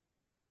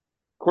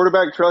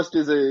quarterback trust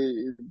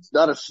it's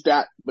not a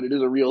stat, but it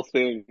is a real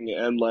thing.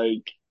 And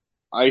like,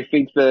 I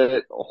think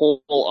that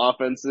whole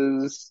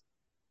offenses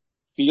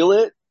feel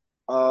it.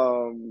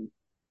 Um,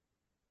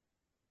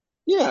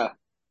 yeah,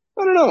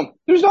 I don't know.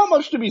 There's not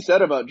much to be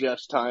said about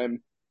Jeff's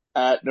time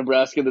at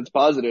Nebraska that's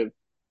positive.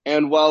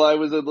 And while I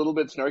was a little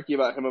bit snarky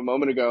about him a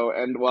moment ago,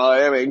 and while I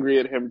am angry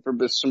at him for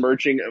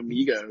besmirching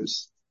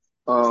amigos,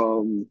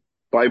 um,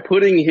 by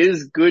putting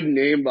his good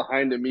name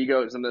behind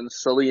Amigos and then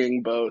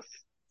sullying both.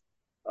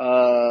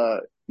 Uh,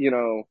 you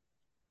know,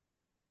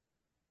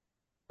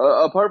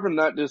 apart from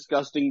that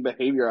disgusting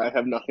behavior, I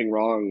have nothing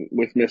wrong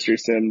with Mr.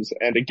 Sims.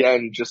 And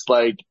again, just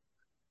like,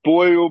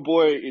 boy, oh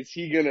boy, is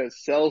he gonna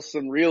sell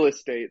some real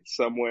estate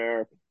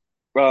somewhere,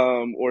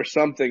 or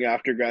something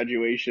after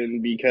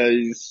graduation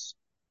because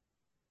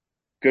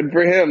good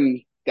for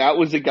him. That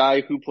was a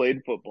guy who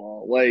played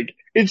football. Like,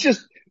 it's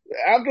just,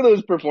 after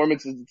those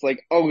performances, it's like,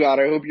 oh God,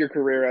 I hope your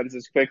career ends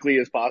as quickly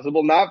as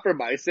possible. Not for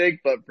my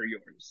sake, but for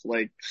yours.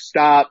 Like,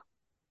 stop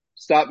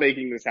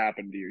making this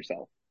happen to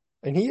yourself.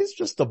 And he is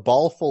just a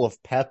ball full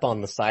of pep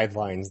on the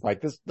sidelines.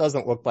 Like, this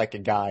doesn't look like a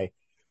guy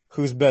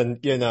who's been,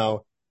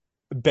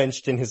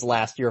 benched in his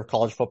last year of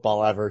college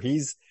football ever.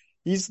 He's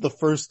the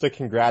first to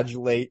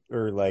congratulate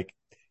or like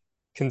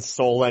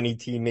console any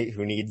teammate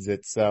who needs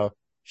it. So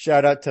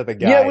shout out to the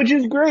Yeah, guy. which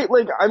is great.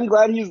 Like, I'm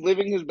glad he's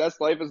living his best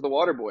life as the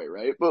water boy,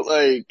 right? But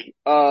like,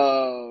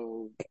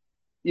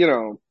 you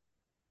know,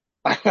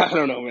 I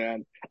don't know,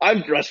 man.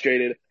 I'm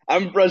frustrated.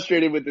 I'm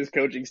frustrated with this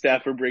coaching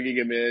staff for bringing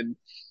him in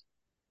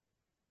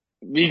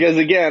because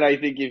again, I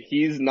think if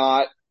he's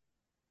not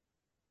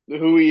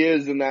who he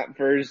is in that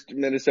first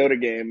Minnesota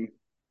game,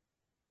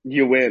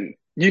 you win.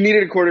 You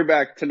needed a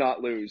quarterback to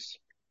not lose,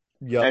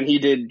 Yep. and he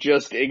did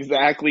just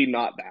exactly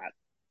not that.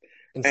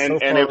 And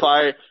so And if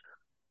far, I, yeah,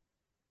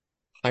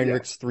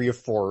 Heinrich's 3 of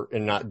 4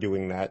 in not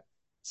doing that.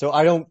 So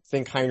I don't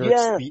think Heinrich's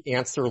yeah, the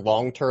answer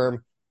long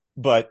term,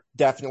 but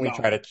definitely no.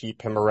 try to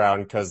keep him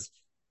around because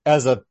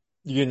as a,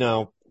 you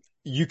know,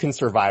 you can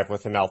survive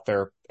with him out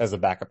there as a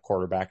backup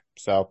quarterback.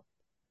 So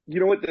You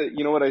know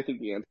what I think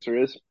the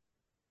answer is?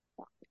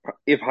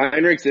 If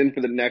Heinrich's in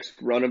for the next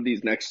run of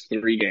these next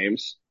three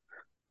games,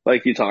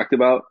 like you talked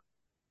about,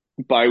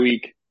 bye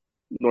week,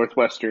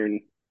 Northwestern,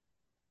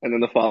 and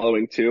then the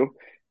following two,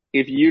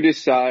 if you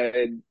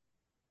decide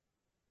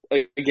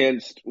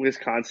against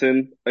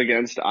Wisconsin,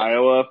 against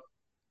Iowa,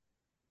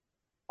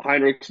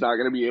 Heinrich's not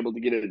going to be able to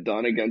get it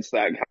done against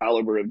that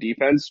caliber of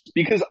defense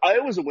because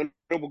Iowa's a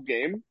winnable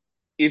game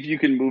if you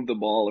can move the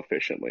ball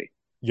efficiently.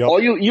 yep,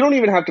 You don't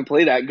even have to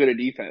play that good a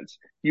defense.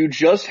 You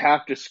just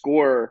have to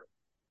score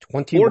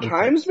four 21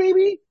 times, points.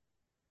 maybe.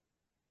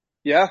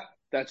 Yeah,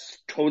 that's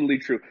totally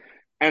true.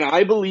 And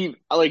I believe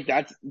like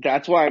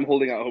that's why I'm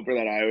holding out hope for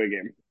that Iowa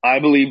game. I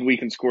believe we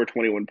can score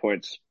 21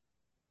 points.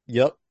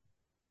 Yep.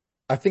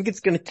 I think it's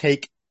going to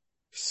take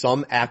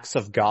some acts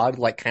of God,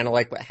 like kind of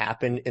like what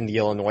happened in the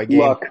Illinois game,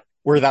 Luck.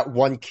 where that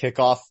one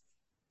kickoff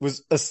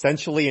was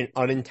essentially an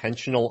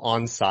unintentional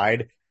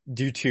onside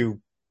due to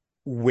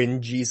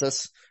wind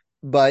Jesus.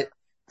 But,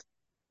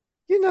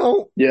 you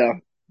know, Yeah.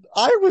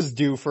 I was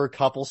due for a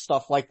couple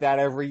stuff like that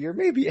every year.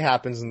 Maybe it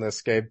happens in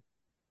this game.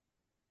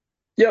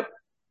 Yep.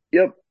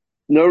 Yep.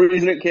 No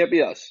reason it can't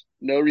be us.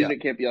 No Yeah. reason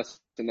it can't be us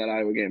in that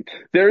Iowa game.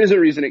 There is a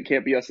reason it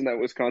can't be us in that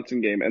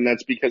Wisconsin game, and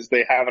that's because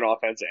they have an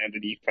offense and a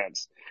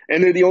defense.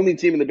 And they're the only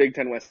team in the Big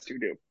Ten West who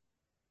do.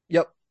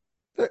 Yep.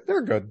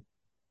 They're good.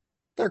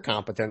 They're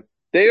competent.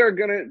 They are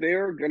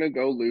gonna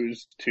go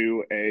lose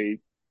to a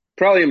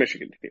probably a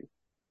Michigan team.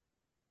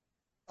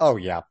 Oh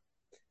yeah.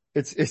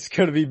 It's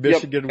going to be Yep.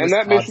 Michigan,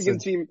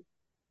 Wisconsin.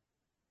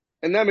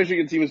 And that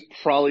Michigan team is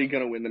probably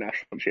gonna win the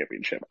national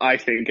championship, I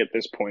think, at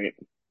this point.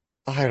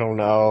 I don't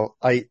know.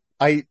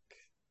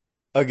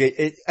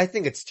 Okay, I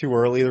think it's too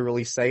early to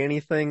really say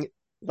anything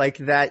like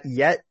that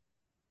yet.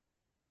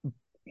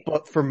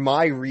 But for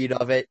my read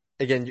of it,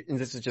 again, and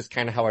this is just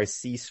kind of how I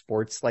see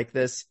sports like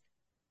this.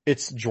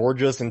 It's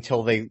Georgia's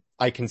until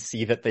I can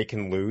see that they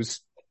can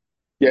lose.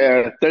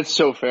 Yeah, that's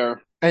so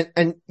fair.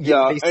 And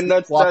Yeah, they and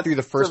sleepwalked through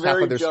the that's a first half of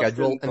very their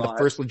schedule, Justin and the thought.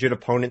 first legit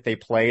opponent they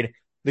played,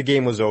 the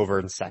game was over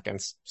in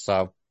seconds.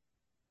 So,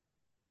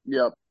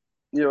 Yep.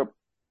 Yep.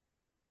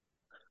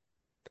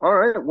 All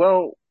right.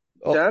 Well,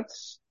 oh,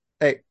 that's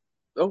hey,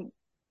 oh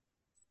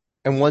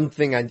and one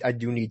thing I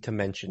do need to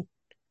mention,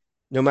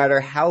 no matter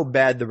how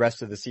bad the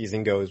rest of the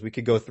season goes, we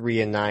could go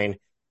 3-9,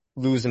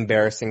 lose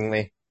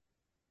embarrassingly.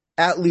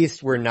 At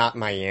least we're not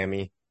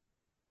Miami.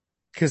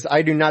 Cause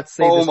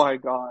oh my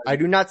God. I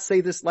do not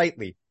say this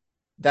lightly.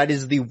 That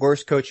is the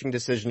worst coaching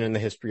decision in the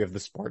history of the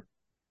sport.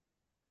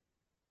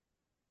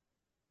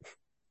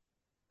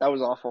 That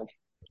was awful.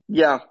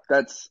 Yeah,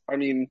 that's I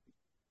mean,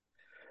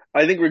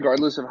 I think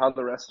regardless of how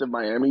the rest of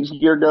Miami's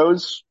year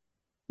goes,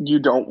 you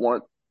don't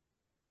want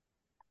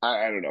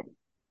I don't know.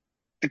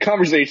 The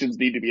conversations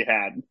need to be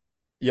had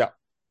Yeah.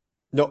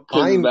 No,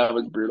 because that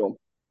was brutal.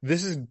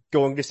 this is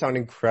going to sound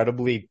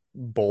incredibly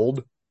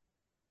bold.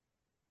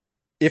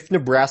 If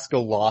Nebraska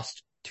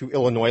lost to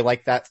Illinois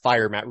like that,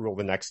 fire Matt Rule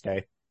the next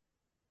day.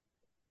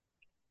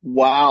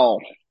 Wow.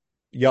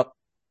 Yep.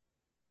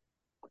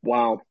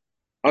 Wow.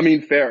 I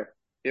mean, fair.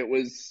 It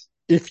was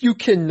If you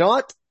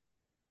cannot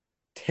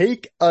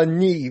take a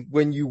knee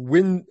when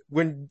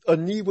a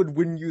knee would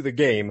win you the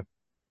game,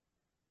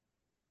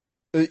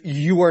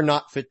 you are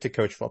not fit to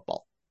coach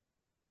football.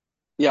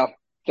 yeah,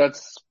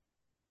 that's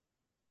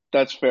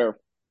that's fair.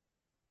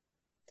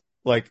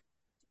 Like,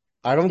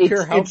 I don't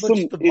care how much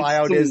the It's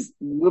buyout some is.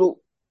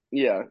 little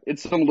yeah,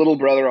 it's some little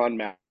brother on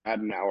Matt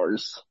Madden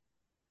hours.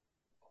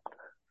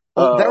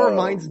 Oh, that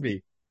reminds Um,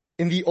 me.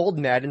 In the old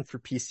Madden for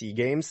PC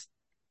games,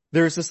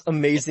 there's this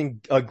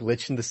amazing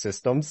glitch in the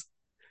systems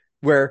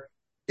where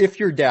if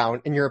you're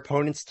down and your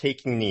opponent's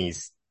taking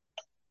knees,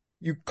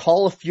 you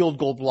call a field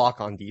goal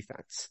block on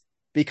defense.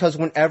 Because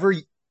whenever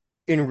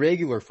in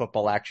regular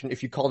football action,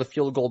 if you call the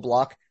field goal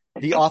block,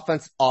 the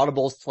offense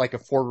audibles to like a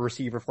four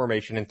receiver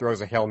formation and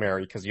throws a Hail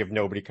Mary because you have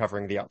nobody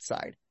covering the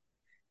outside.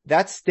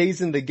 That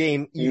stays in the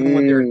game even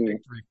when they're in mm,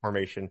 victory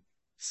formation.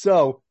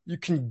 So you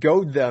can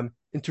goad them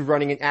into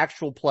running an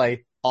actual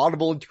play,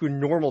 audible into a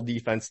normal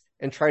defense,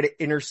 and try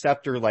to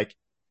intercept or like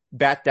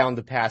bat down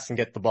the pass and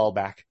get the ball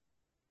back.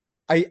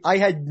 I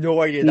had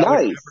no idea that would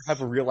ever have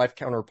nice. a real life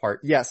counterpart.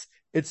 Yes,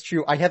 it's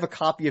true. I have a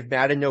copy of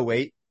Madden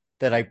 08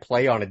 that I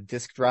play on a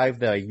disk drive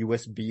that I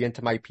USB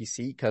into my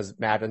PC because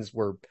Maddens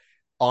were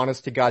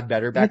honest to God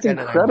better back That's then.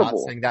 And I'm not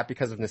incredible. saying that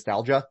because of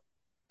nostalgia.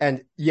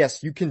 And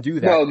yes, you can do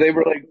that. No, they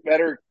were like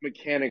better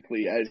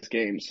mechanically as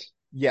games.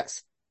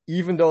 Yes,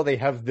 even though they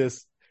have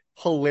this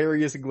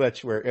hilarious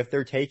glitch where if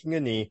they're taking a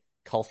knee,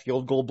 call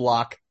field goal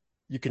block,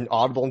 you can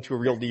audible into a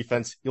real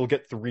defense. You'll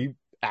get three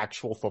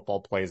actual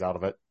football plays out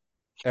of it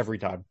every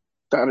time.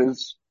 That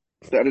is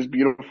that is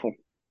beautiful.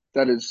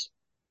 That is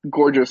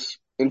gorgeous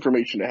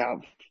information to have.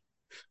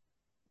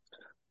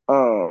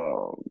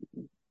 Um,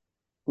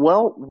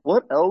 well,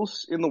 what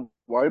else in the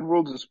wide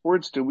world of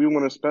sports do we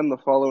want to spend the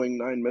following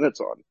 9 minutes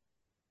on?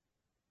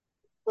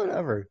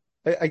 Whatever.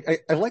 I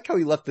like how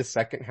he left the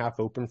second half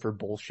open for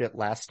bullshit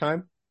last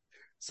time.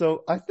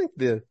 So I think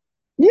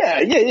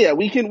Yeah.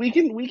 We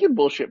can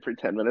bullshit for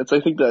 10 minutes. I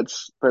think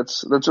that's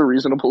a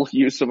reasonable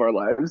use of our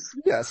lives.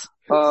 yes.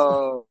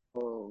 Um,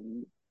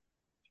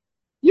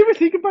 you ever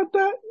think about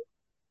that?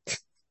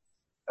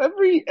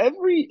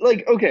 Every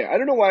like, okay, I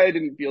don't know why I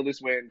didn't feel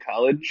this way in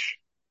college,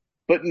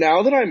 but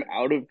now that I'm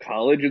out of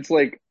college, it's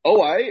like,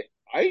 oh, I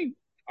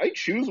I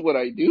choose what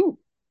I do.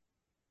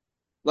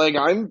 Like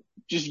I'm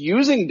just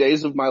using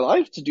days of my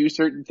life to do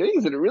certain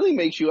things, and it really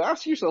makes you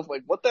ask yourself,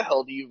 like, what the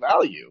hell do you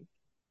value?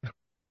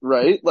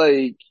 Right?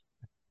 Like,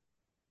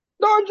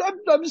 no,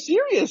 I'm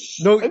serious.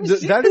 No, I'm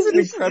that is serious. an It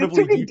incredibly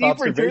took a deep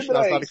deeper turn observation. than I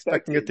was I not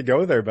expecting it expected. to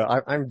go there,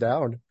 but I'm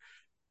down.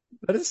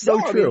 That is No,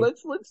 so I mean, true.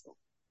 let's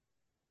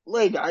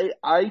like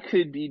I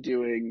could be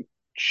doing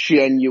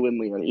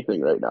genuinely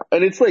anything right now.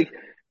 And it's like,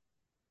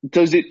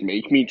 does it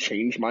make me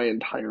change my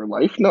entire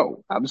life?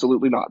 No,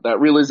 absolutely not. That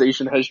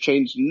realization has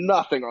changed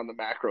nothing on the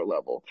macro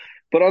level.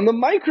 But on the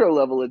micro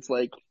level, it's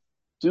like,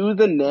 do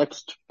the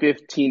next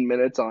 15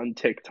 minutes on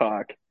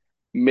TikTok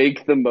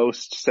make the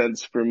most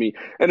sense for me?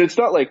 And it's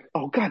not like,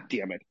 oh god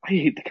damn it, I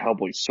hate the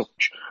Cowboys so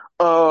much.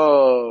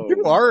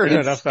 You are an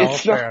NFL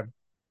It's not, fan.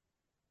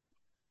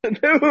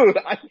 dude,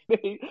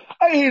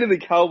 I hated the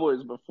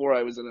Cowboys before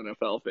I was an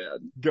NFL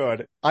fan.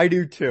 Good. I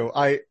do too.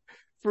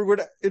 For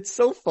what, it's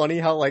so funny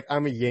how like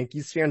I'm a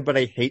Yankees fan, but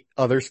I hate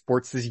other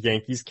sports'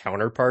 Yankees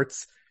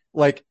counterparts.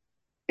 Like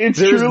It's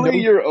there's truly no,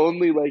 your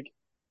only like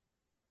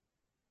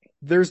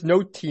there's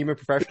no team in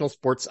professional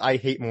sports I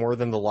hate more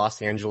than the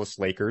Los Angeles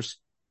Lakers.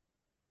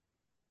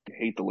 I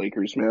hate the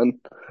Lakers, man.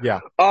 Yeah.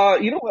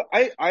 You know what?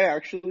 I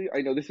actually,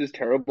 I know this is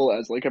terrible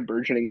as like a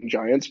burgeoning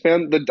Giants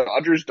fan. The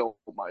Dodgers don't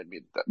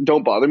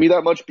bother me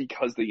that much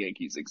because the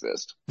Yankees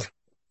exist.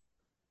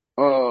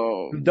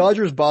 The Um,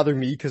 Dodgers bother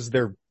me because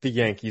they're the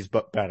Yankees,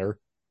 but better.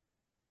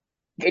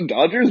 the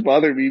Dodgers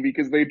bother me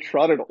because they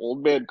trotted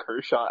old man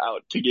Kershaw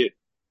out to get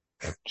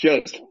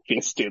just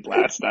fisted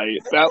last night.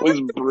 That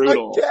was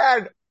brutal.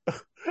 Again,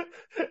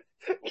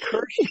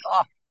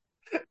 Kershaw.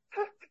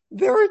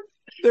 There are,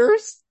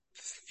 there's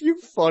few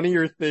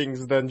funnier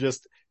things than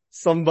just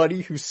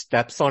somebody who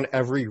steps on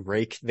every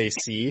rake they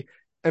see.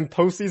 And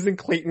postseason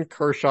Clayton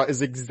Kershaw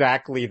is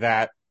exactly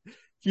that.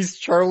 He's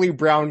Charlie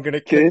Brown gonna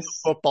kick the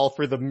This, football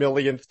for the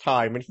millionth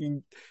time, and he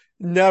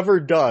never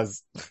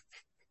does.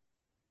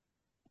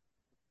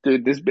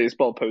 dude, this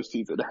baseball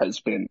postseason has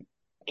been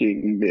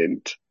fucking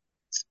mint.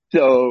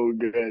 So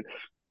good.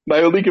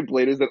 My only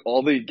complaint is that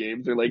all the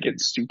games are like at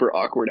super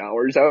awkward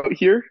hours out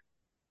here.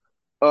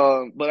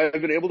 But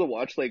I've been able to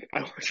watch like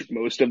I watched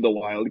most of the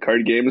wild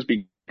card games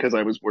because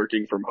I was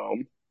working from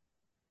home.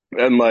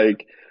 And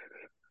like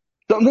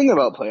something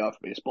about playoff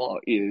baseball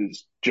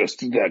is just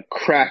the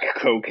crack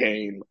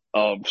cocaine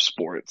of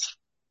sports.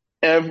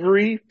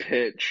 Every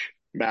pitch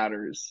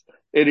matters.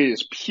 It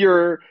is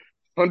pure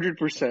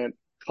 100%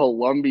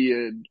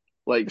 Colombian,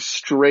 like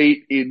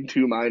straight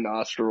into my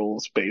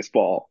nostrils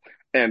baseball.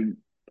 And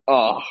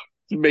oh,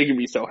 it's making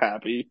me so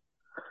happy.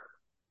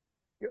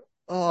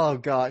 Oh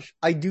gosh,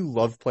 I do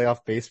love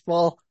playoff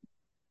baseball,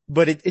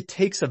 but it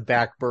takes a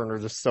back burner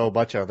to so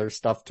much other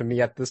stuff to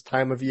me at this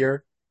time of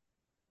year.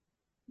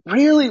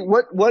 Really?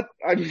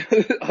 I mean,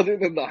 other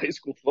than the high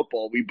school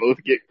football, we both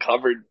get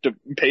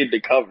paid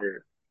to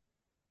cover.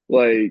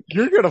 Like,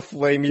 You're gonna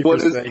flame me for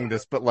what is, saying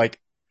this, but like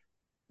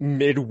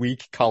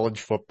midweek college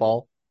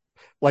football,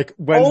 like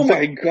oh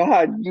Wednesday, my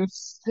God, you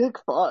sick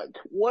fuck.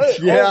 What?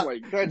 Oh yeah, my,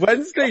 that's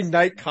Wednesday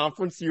night disgusting.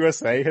 Conference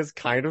USA has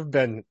kind of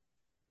been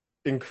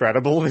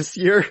incredible this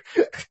year.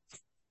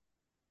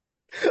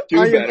 Do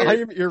I better.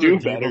 am Do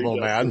better, irredeemable,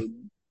 man.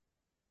 Justin.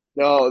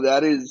 No,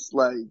 that is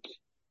like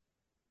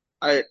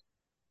I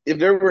if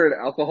there were an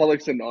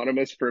Alcoholics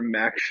Anonymous for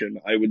Maction,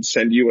 I would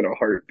send you in a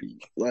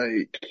heartbeat.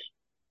 Like,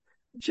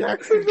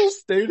 Jacksonville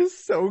State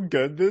is so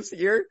good this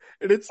year,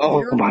 and it's oh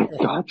year my one.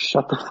 God,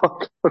 shut the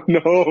fuck up. No,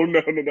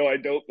 no, no, no, I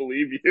don't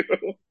believe you.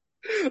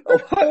 They're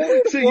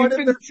 4 So and 1 you've in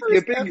been their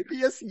first skipping?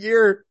 FBS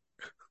year.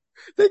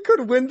 They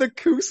could win the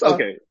CUSA.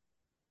 Okay.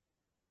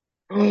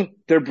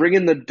 They're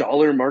bringing the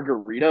dollar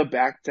margarita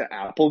back to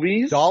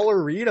Applebee's?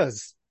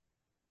 Dollaritas.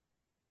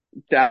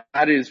 That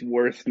is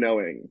worth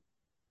knowing.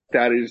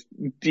 That is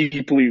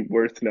deeply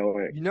worth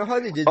knowing. You know how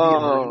they did the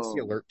emergency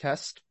Um, alert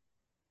test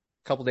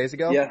a couple days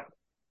ago? yeah.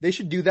 They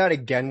should do that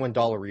again when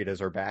Dollaritas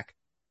are back.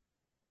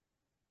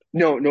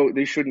 No, no,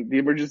 they shouldn't. The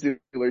emergency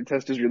alert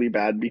test is really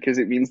bad because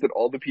it means that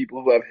all the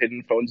people who have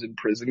hidden phones in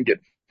prison get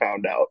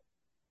found out,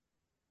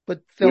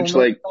 But they'll which know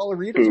like, that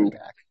Dollaritas are boo.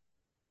 back.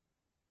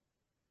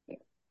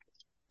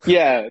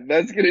 Yeah,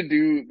 that's gonna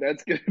do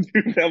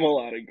them a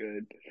lot of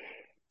good.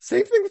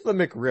 Same thing with the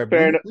McRib.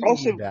 Fair We enough. really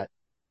need Also, that.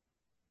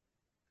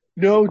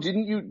 no,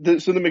 didn't you?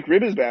 So the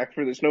McRib is back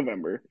for this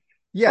November.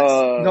 Yes.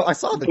 No, I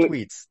saw the But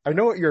tweets. I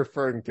know what you're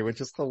referring to, which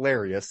is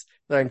hilarious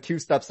that I'm 2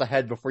 steps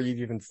ahead before you've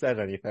even said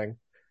anything.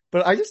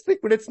 But I just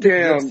think when it's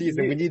McRib damn,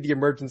 season, we need the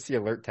emergency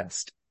alert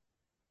test.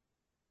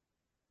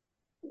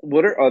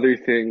 what are other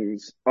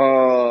things?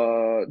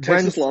 When,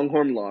 Texas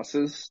Longhorn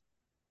losses.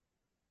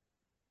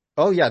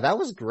 oh yeah, that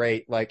was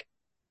great. Like,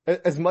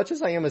 as much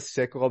as I am a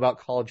sicko about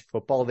college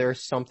football,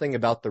 there's something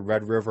about the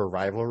Red River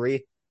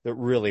rivalry that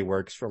really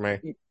works for me.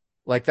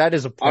 Like, that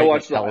is I appointment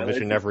watched the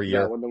television highlights of every that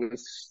year. one. That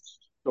was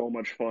so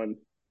much fun.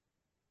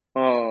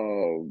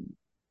 Um,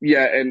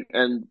 yeah,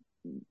 and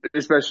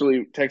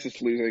especially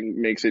Texas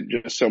losing makes it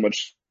just so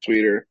much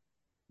sweeter.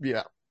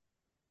 Yeah.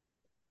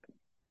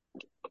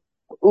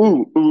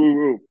 Ooh, ooh,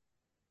 ooh.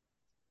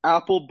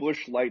 Apple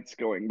Bush Lights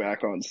going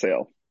back on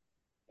sale.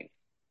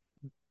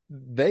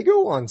 They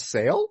go on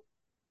sale?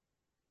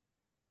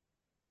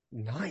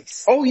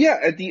 Nice. Oh yeah,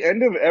 at the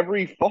end of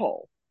every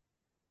fall.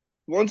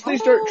 Once they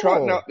start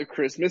trotting Oh, out the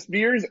Christmas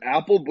beers,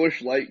 Apple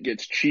Bush Light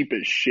gets cheap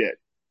as shit.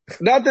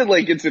 Not that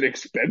like it's an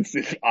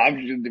expensive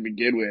option to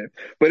begin with,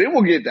 but it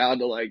will get down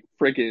to like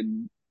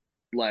freaking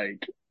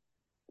like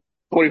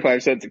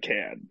 25 cents a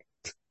can.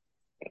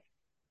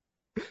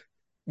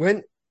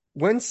 when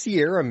when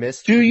Sierra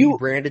Mist Do you?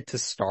 rebranded to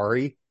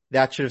Starry,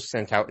 that should have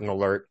sent out an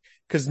alert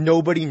because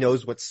nobody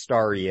knows what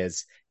Starry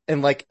is.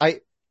 And like I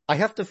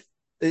have to.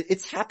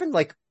 It's happened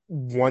like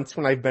once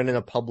when I've been in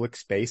a public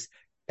space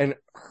and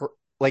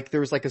like there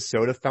was like a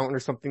soda fountain or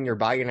something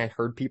nearby, and I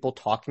heard people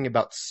talking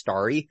about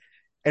Starry,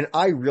 and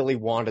I really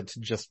wanted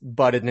to just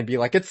butt in and be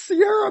like, "It's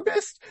Sierra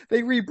Mist.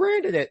 They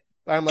rebranded it."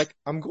 But I'm like,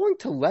 I'm going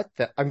to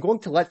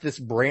let this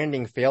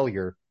branding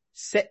failure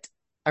sit.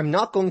 I'm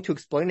not going to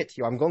explain it to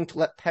you. I'm going to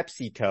let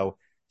PepsiCo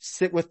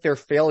sit with their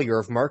failure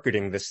of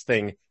marketing this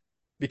thing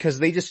because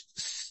they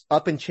just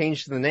up and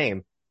changed the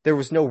name. There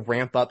was no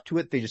ramp up to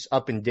it. They just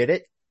up and did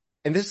it.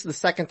 And this is the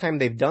second time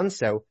they've done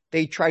so.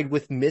 They tried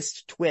with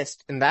MIST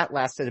TWST, and that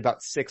lasted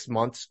about 6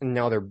 months. And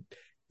now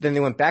then they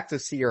went back to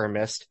Sierra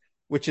Mist,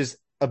 which is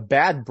a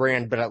bad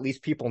brand, but at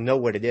least people know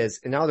what it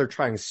is. And now they're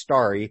trying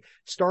Starry.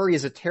 Starry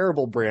is a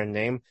terrible brand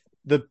name.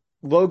 The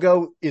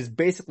logo is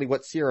basically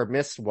what Sierra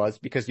Mist was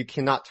because you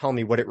cannot tell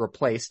me what it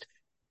replaced.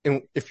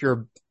 And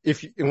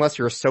unless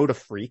you're a soda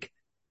freak.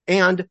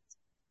 And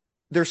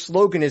their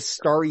slogan is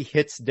Starry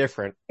Hits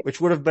Different, which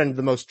would have been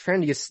the most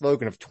trendiest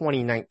slogan of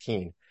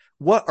 2019.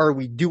 What are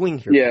we doing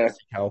here, Yeah,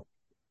 PepsiCo?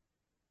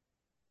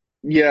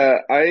 yeah.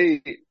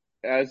 I,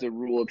 as a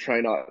rule,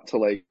 try not to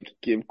like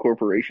give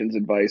corporations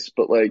advice,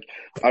 but like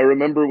I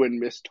remember when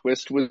MIST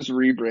TWST was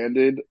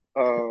rebranded,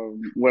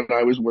 when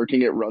I was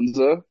working at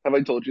Runza. Have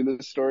I told you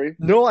this story?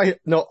 No,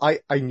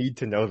 I need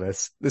to know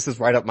this. This is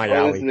right up my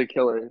Oh, this alley. is a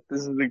killer.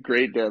 This is a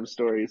great damn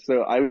story.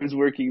 So I was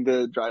working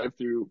the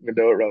drive-through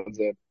window at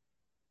Runza,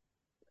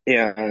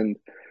 and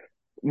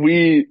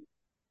we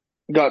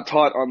got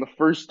taught on the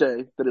first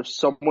day that if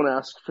someone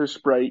asks for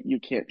Sprite, you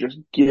can't just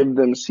give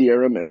them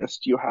Sierra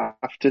Mist. You have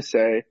to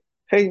say,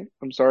 "Hey,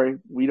 I'm sorry,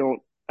 we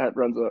don't at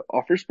Runza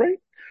offer Sprite.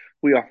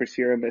 We offer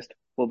Sierra Mist.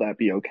 Will that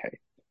be okay?"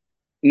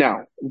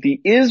 Now,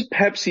 the is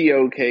Pepsi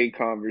okay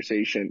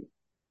conversation,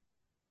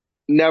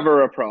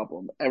 never a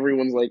problem.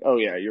 Everyone's like, "Oh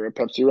yeah, you're a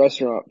Pepsi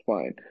restaurant,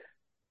 fine."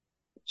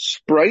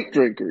 Sprite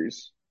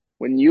drinkers,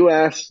 when you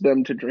asked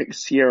them to drink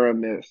Sierra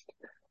Mist,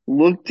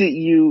 looked at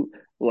you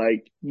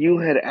like you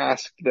had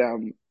asked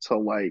them to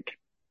like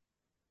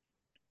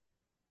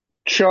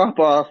chop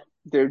off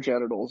their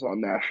genitals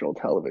on national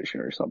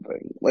television or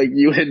something. Like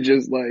you had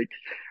just like,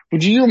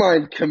 would you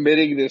mind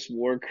committing this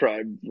war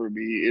crime for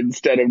me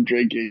instead of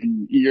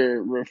drinking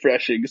your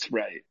refreshing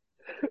Sprite?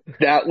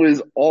 That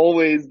was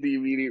always the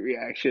immediate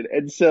reaction.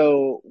 And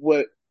so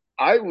what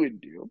I would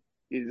do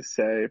is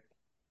say,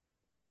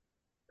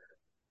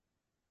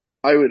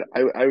 I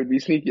would be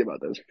sneaky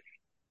about this.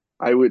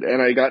 I would,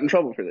 and I got in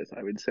trouble for this.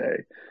 I would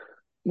say,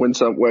 when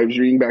I was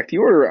reading back the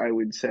order, I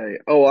would say,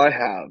 "Oh, I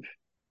have,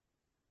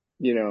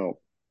 you know,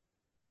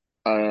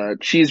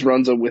 cheese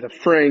runza with a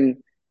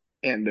fring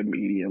and a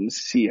medium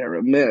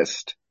Sierra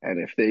Mist. And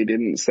if they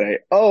didn't say,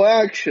 oh,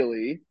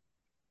 actually,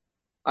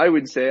 I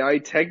would say I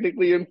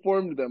technically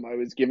informed them I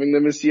was giving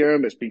them a Sierra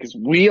Mist because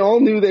we all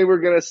knew they were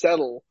going to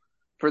settle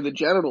for the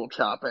genital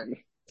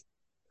chopping.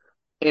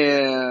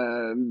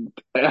 And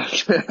that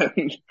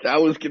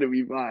was going to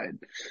be fine.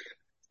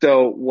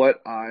 So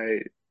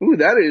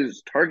that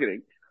is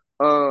targeting.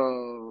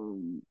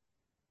 Um,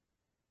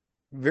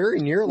 Very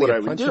nearly what a I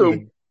would punch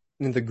in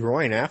do, the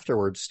groin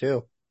afterwards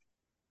too.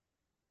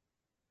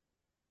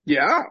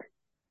 yeah,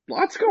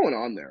 lots going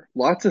on there.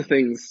 Lots of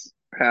things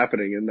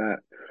happening in that.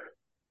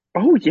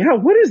 Oh yeah,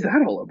 what is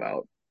that all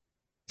about?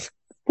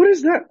 What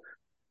is that?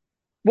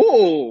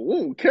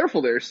 Whoa,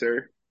 careful there,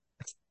 sir.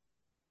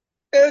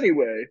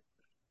 Anyway,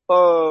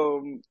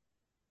 um,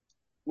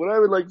 what I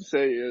would like to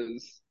say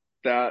is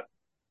that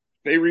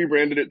they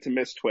rebranded it to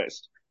MIST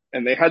TWST,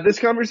 and they had this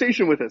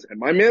conversation with us, and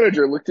my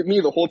manager looked at me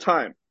the whole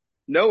time,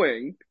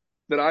 knowing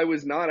that I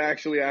was not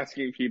actually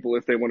asking people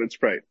if they wanted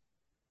Sprite.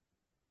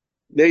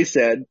 They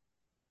said,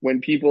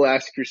 when people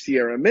ask for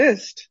Sierra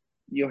Mist,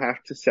 you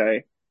have to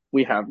say,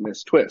 we have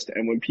MIST TWST.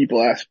 And when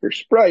people ask for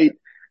Sprite,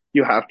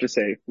 you have to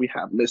say, we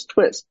have MIST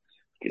TWST.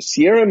 Because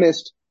Sierra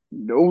Mist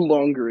no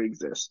longer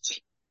exists.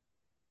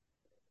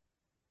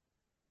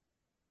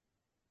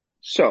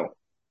 So,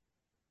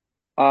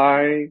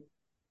 I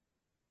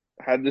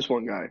had this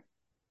one guy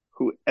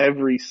who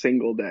every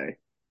single day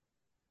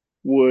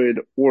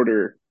would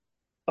order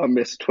a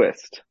MIST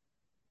TWST.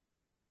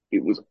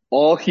 It was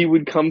all he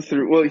would come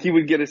through. Well, he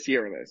would get a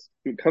Sierra Mist.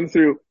 He would come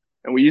through,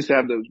 and we used to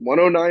have those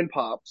 109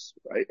 pops,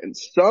 right? And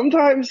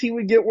sometimes he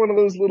would get one of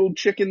those little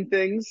chicken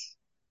things,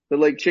 the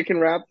like chicken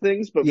wrap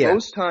things, but Yeah.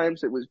 most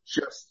times it was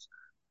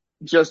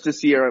just a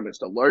Sierra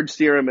Mist, a large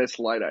Sierra Mist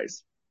light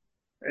ice.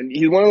 And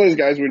he's one of those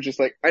guys where just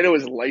like, I know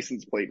his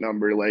license plate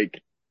number,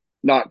 like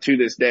not to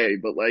this day,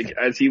 but like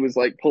as he was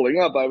like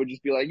pulling up, I would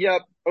just be like,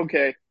 yep,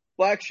 okay,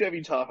 black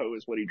Chevy Tahoe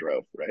is what he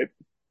drove, right?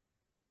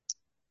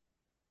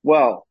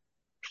 Well,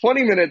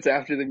 20 minutes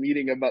after the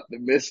meeting about the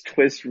MIST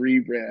TWST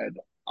rebrand,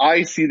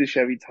 I see the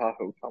Chevy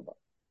Tahoe come up.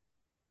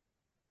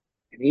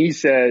 And he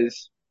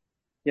says,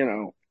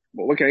 well,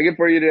 what can I get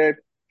for you today?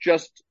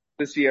 Just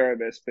the Sierra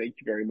Mist. Thank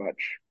you very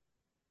much.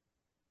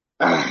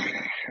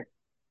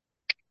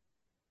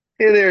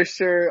 Hey there,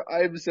 sir.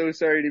 I'm so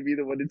sorry to be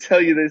the one to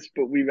tell you this,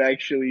 but we've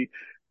actually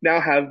now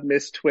have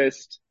MIST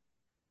TWST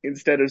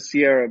instead of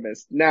Sierra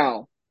Mist.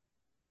 Now,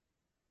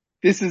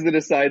 this is an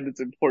aside that's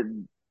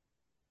important.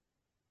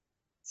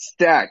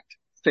 Stacked,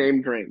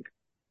 same drink.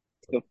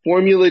 The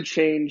formula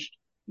changed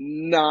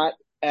not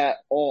at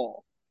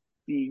all.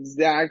 The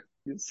exact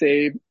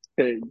same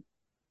thing.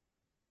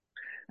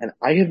 And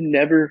I have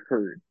never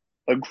heard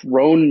a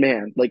grown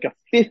man, like a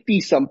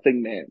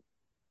 50-something man,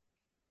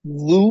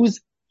 lose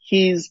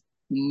his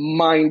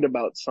mind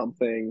about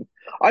something.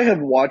 I have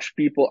watched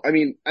people, I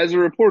mean, as a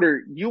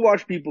reporter, you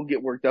watch people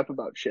get worked up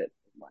about shit,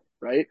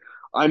 right?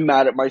 I'm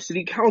mad at my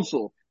city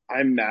council.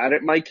 I'm mad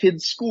at my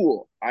kid's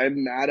school.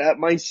 I'm mad at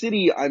my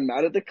city. I'm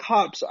mad at the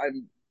cops.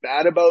 I'm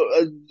mad about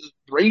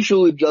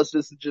racial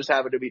injustice that just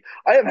happened to me.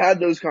 I have had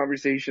those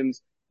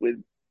conversations with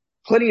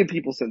plenty of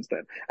people since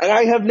then. And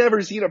I have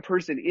never seen a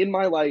person in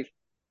my life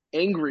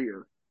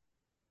angrier.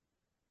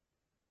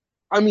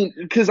 I mean,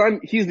 cause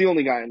he's the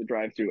only guy in the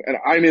drive-thru and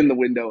I'm in the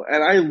window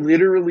and I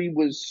literally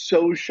was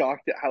so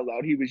shocked at how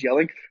loud he was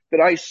yelling that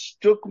I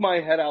stuck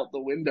my head out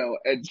the window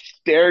and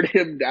stared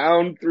him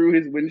down through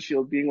his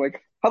windshield being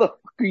like, how the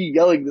fuck are you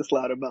yelling this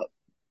loud about?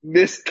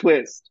 MIST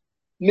TWST.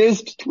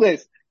 MIST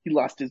TWST. He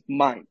lost his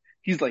mind.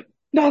 He's like,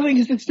 nothing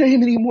is the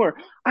same anymore.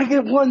 I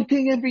get one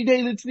thing every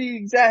day that's the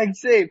exact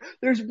same.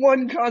 There's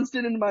one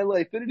constant in my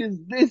life and it is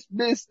this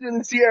Mist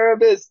and Sierra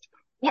Mist.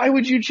 Why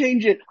would you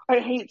change it? I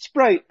hate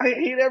Sprite. I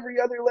hate every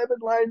other lemon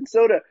lime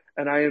soda.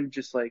 And I am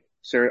just like,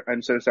 sir,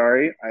 I'm so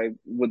sorry. I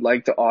would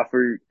like to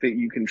offer that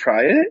you can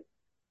try it.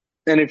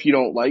 And if you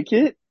don't like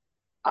it,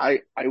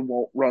 I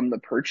won't run the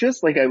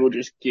purchase. Like I will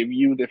just give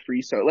you the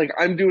free soda. Like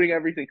I'm doing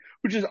everything,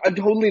 which is I'm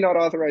totally not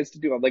authorized to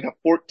do. I'm like a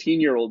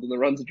 14-year-old in the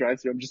runs and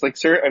drives through. I'm just like,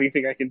 sir,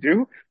 anything I can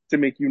do to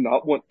make you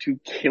not want to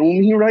kill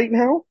me right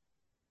now?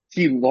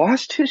 He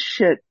lost his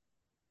shit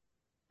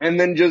and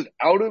then just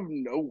out of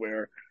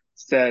nowhere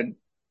said,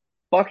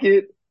 fuck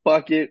it,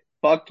 fuck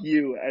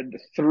you, and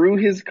threw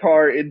his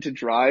car into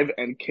drive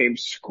and came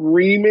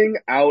screaming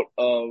out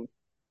of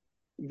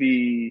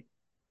the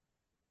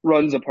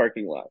Runza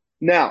parking lot.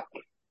 Now,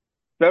 if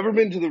you've ever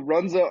been to the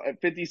Runza at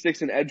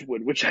 56 in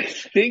Edgewood, which I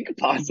think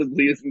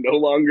possibly is no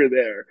longer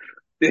there,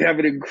 they have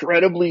an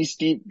incredibly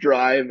steep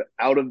drive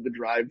out of the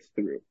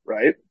drive-through,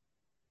 right?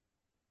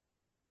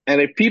 And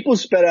if people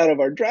sped out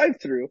of our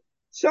drive-through,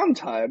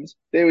 sometimes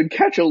they would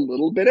catch a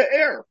little bit of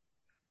air,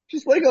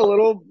 just like a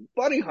little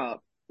bunny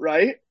hop,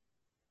 right?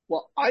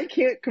 Well, I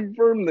can't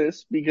confirm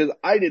this because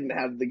I didn't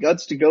have the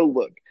guts to go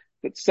look.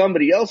 But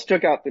somebody else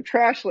took out the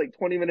trash like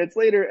 20 minutes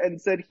later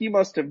and said he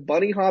must have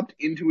bunny hopped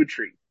into a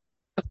tree.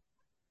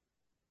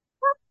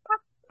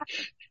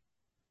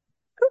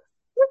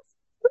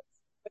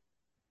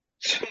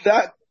 So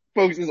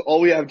folks, is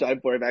all we have time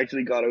for. I've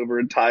actually gone over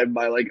in time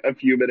by like a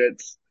few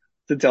minutes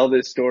to tell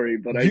this story,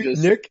 but I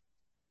just, Nick,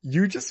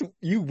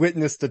 you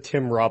witnessed a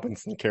Tim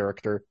Robinson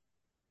character.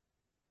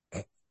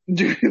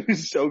 dude, it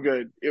was so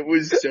good. It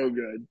was so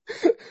good.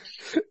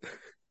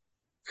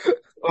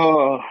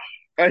 Oh,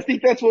 I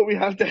think that's what we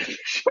have to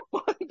finish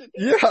up on today.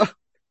 Yeah.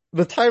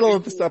 The title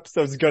of this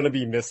episode is gonna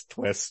be MIST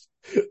TWST.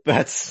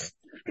 That's,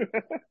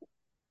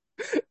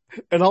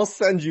 and I'll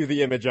send you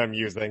the image I'm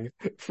using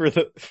for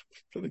the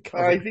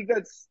cover. I think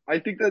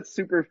that's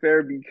super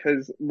fair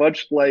because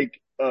much like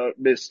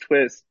Miss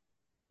Twist,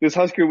 this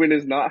Husker win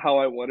is not how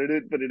I wanted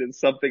it, but it is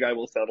something I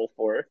will settle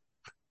for.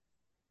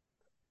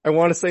 I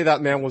want to say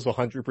that man was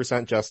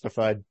 100%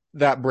 justified.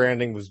 That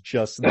branding was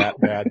just that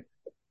bad.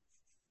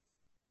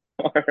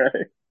 All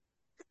right.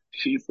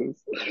 Jesus.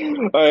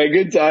 All right,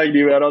 good talking to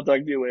you, man. I'll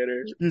talk to you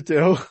later. You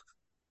too.